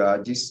with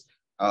judges,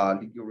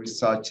 legal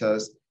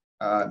researchers,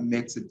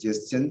 make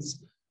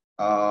suggestions.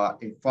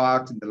 In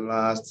fact, in the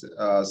last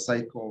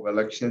cycle of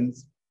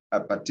elections,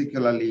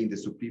 particularly in the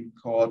Supreme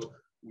Court,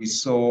 we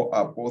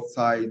saw both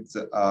sides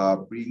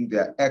bring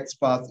their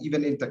experts,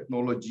 even in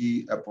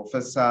technology,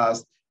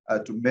 professors,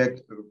 to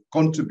make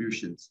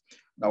contributions.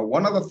 Now,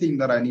 one other thing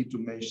that I need to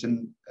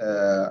mention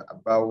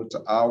about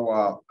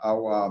our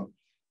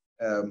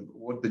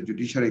what the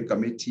Judiciary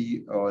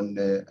Committee on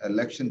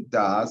Election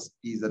does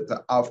is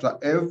that after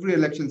every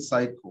election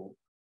cycle,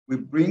 we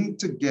bring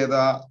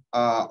together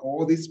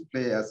all these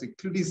players,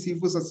 including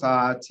civil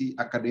society,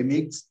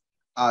 academics,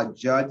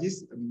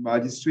 judges,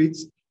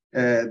 magistrates,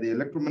 the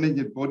electoral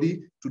management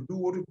body, to do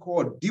what we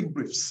call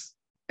debriefs.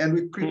 And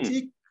we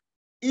critique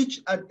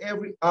each and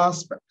every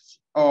aspect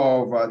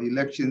of the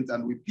elections,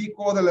 and we pick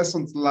all the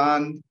lessons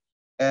learned,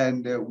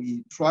 and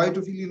we try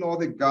to fill in all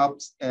the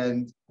gaps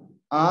and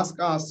ask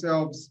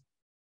ourselves,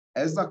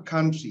 as a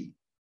country,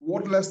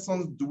 what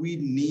lessons do we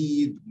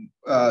need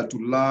to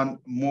learn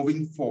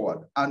moving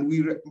forward? And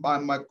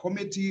my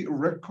committee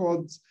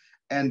records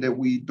and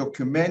we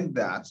document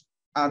that,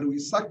 and we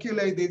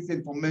circulate this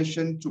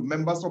information to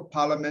members of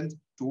parliament,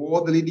 to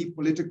all the leading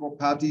political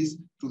parties,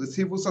 to the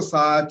civil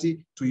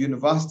society, to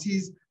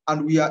universities,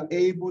 and we are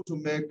able to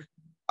make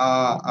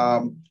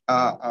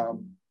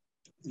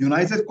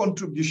united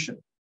contribution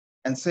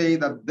and say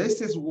that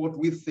this is what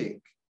we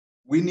think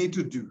we need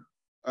to do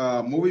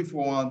moving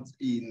forward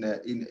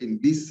in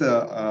these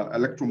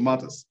electoral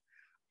matters.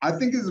 I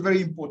think it's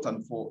very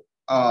important for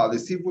the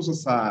civil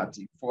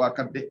society, for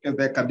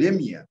the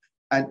academia,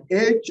 and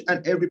each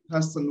and every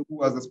person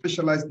who has a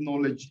specialized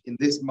knowledge in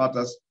these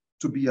matters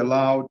to be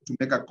allowed to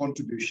make a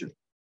contribution.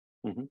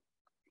 Mm-hmm.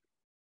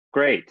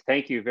 Great,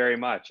 thank you very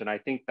much. And I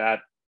think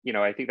that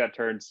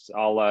turns.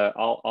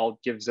 I'll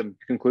give some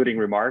concluding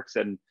remarks,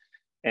 and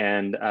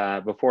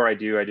before I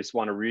do, I just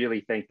want to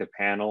really thank the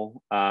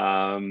panel.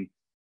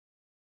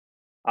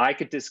 I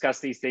could discuss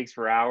these things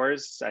for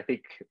hours. I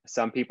think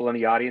some people in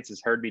the audience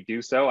has heard me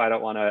do so. I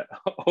don't want to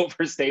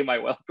overstay my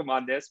welcome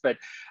on this, but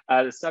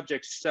the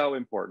subject's so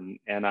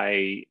important, and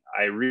I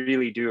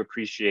really do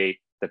appreciate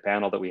the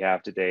panel that we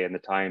have today and the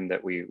time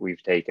that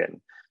we've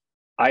taken.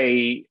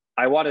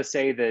 I want to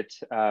say that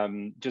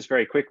just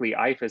very quickly,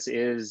 IFAS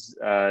is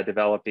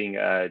developing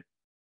a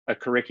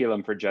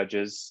curriculum for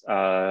judges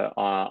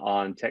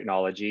on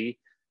technology.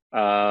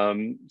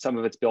 Some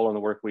of it's built on the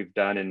work we've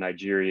done in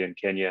Nigeria and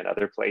Kenya and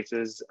other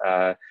places.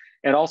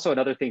 And also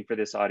another thing for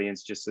this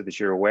audience, just so that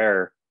you're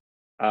aware,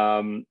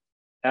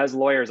 as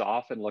lawyers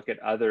often look at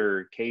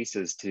other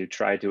cases to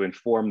try to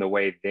inform the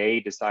way they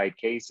decide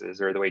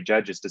cases, or the way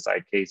judges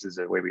decide cases,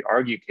 or the way we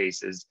argue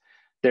cases,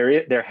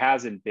 there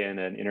hasn't been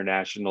an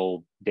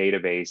international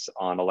database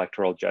on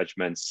electoral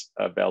judgments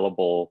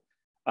available.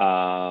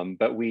 But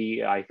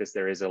IFAS,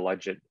 there is an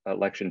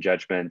election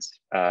judgments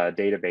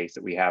database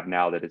that we have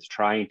now that is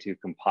trying to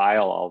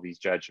compile all these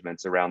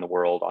judgments around the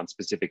world on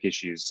specific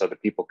issues so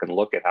that people can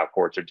look at how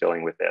courts are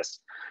dealing with this.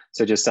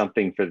 So just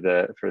something for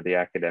the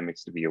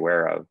academics to be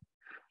aware of.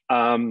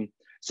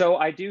 So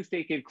I do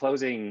think, in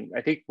closing,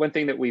 I think one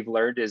thing that we've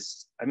learned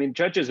is, I mean,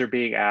 judges are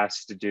being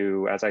asked to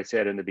do, as I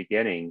said in the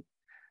beginning,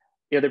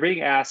 they're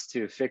being asked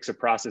to fix a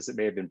process that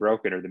may have been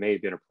broken, or there may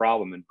have been a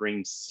problem, and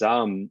bring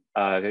some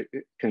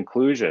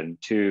conclusion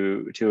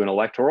to an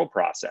electoral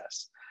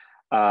process.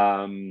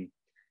 And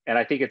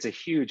I think it's a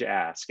huge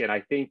ask. And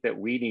I think that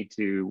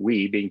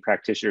we being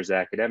practitioners and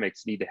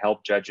academics, need to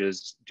help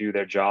judges do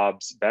their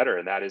jobs better.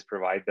 And that is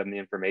provide them the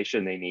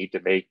information they need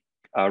to make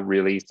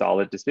really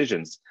solid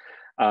decisions.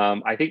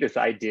 I think this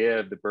idea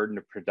of the burden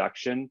of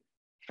production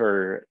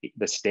for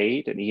the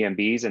state and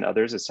EMBs and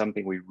others is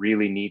something we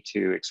really need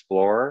to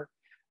explore.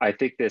 I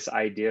think this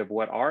idea of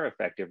what are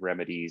effective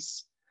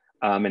remedies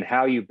and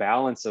how you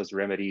balance those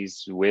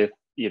remedies with,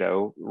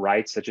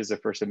 rights such as the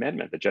First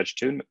Amendment that Judge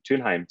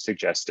Thunheim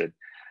suggested.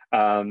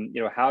 How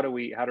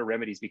do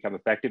remedies become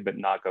effective but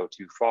not go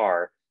too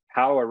far?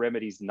 How are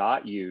remedies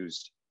not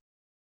used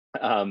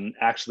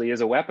actually as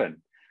a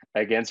weapon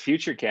against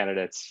future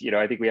candidates?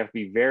 I think we have to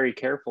be very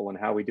careful in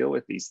how we deal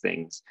with these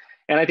things.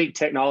 And I think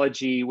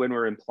technology, when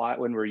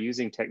we're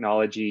using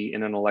technology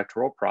in an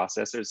electoral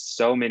process, there's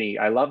so many.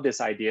 I love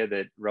this idea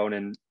that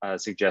Ronan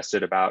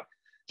suggested about,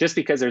 just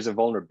because there's a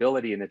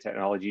vulnerability in the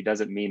technology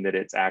doesn't mean that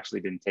it's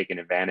actually been taken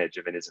advantage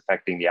of and is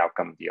affecting the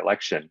outcome of the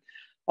election.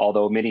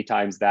 Although many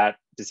times that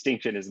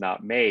distinction is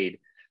not made.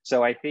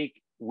 So I think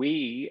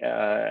we,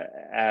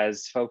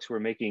 as folks who are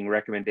making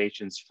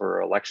recommendations for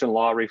election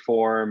law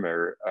reform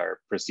or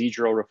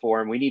procedural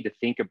reform, we need to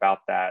think about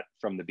that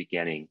from the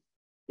beginning.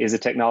 Is the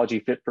technology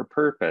fit for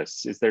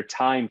purpose? Is there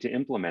time to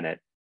implement it?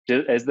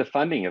 Is the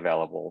funding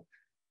available?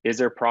 Is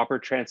there proper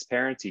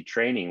transparency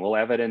training? Will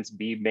evidence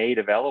be made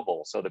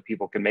available so that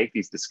people can make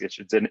these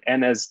decisions?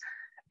 And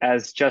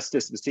as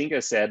Justice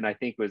Masinga said, and I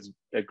think was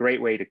a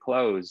great way to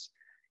close,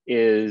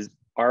 is,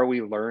 are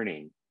we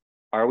learning?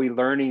 Are we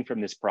learning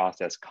from this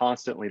process,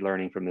 constantly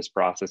learning from this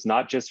process,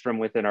 not just from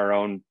within our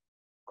own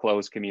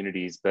closed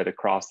communities, but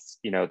across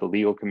the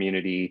legal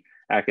community,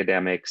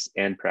 academics,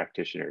 and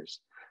practitioners?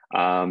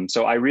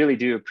 So I really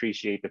do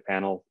appreciate the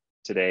panel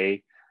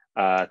today.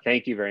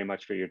 Thank you very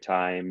much for your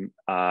time.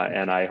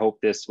 And I hope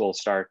this will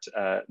start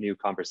new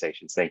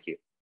conversations. Thank you.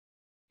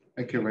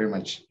 Thank you very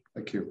much.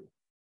 Thank you.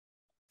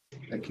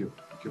 Thank you.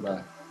 Thank you.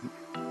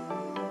 Bye.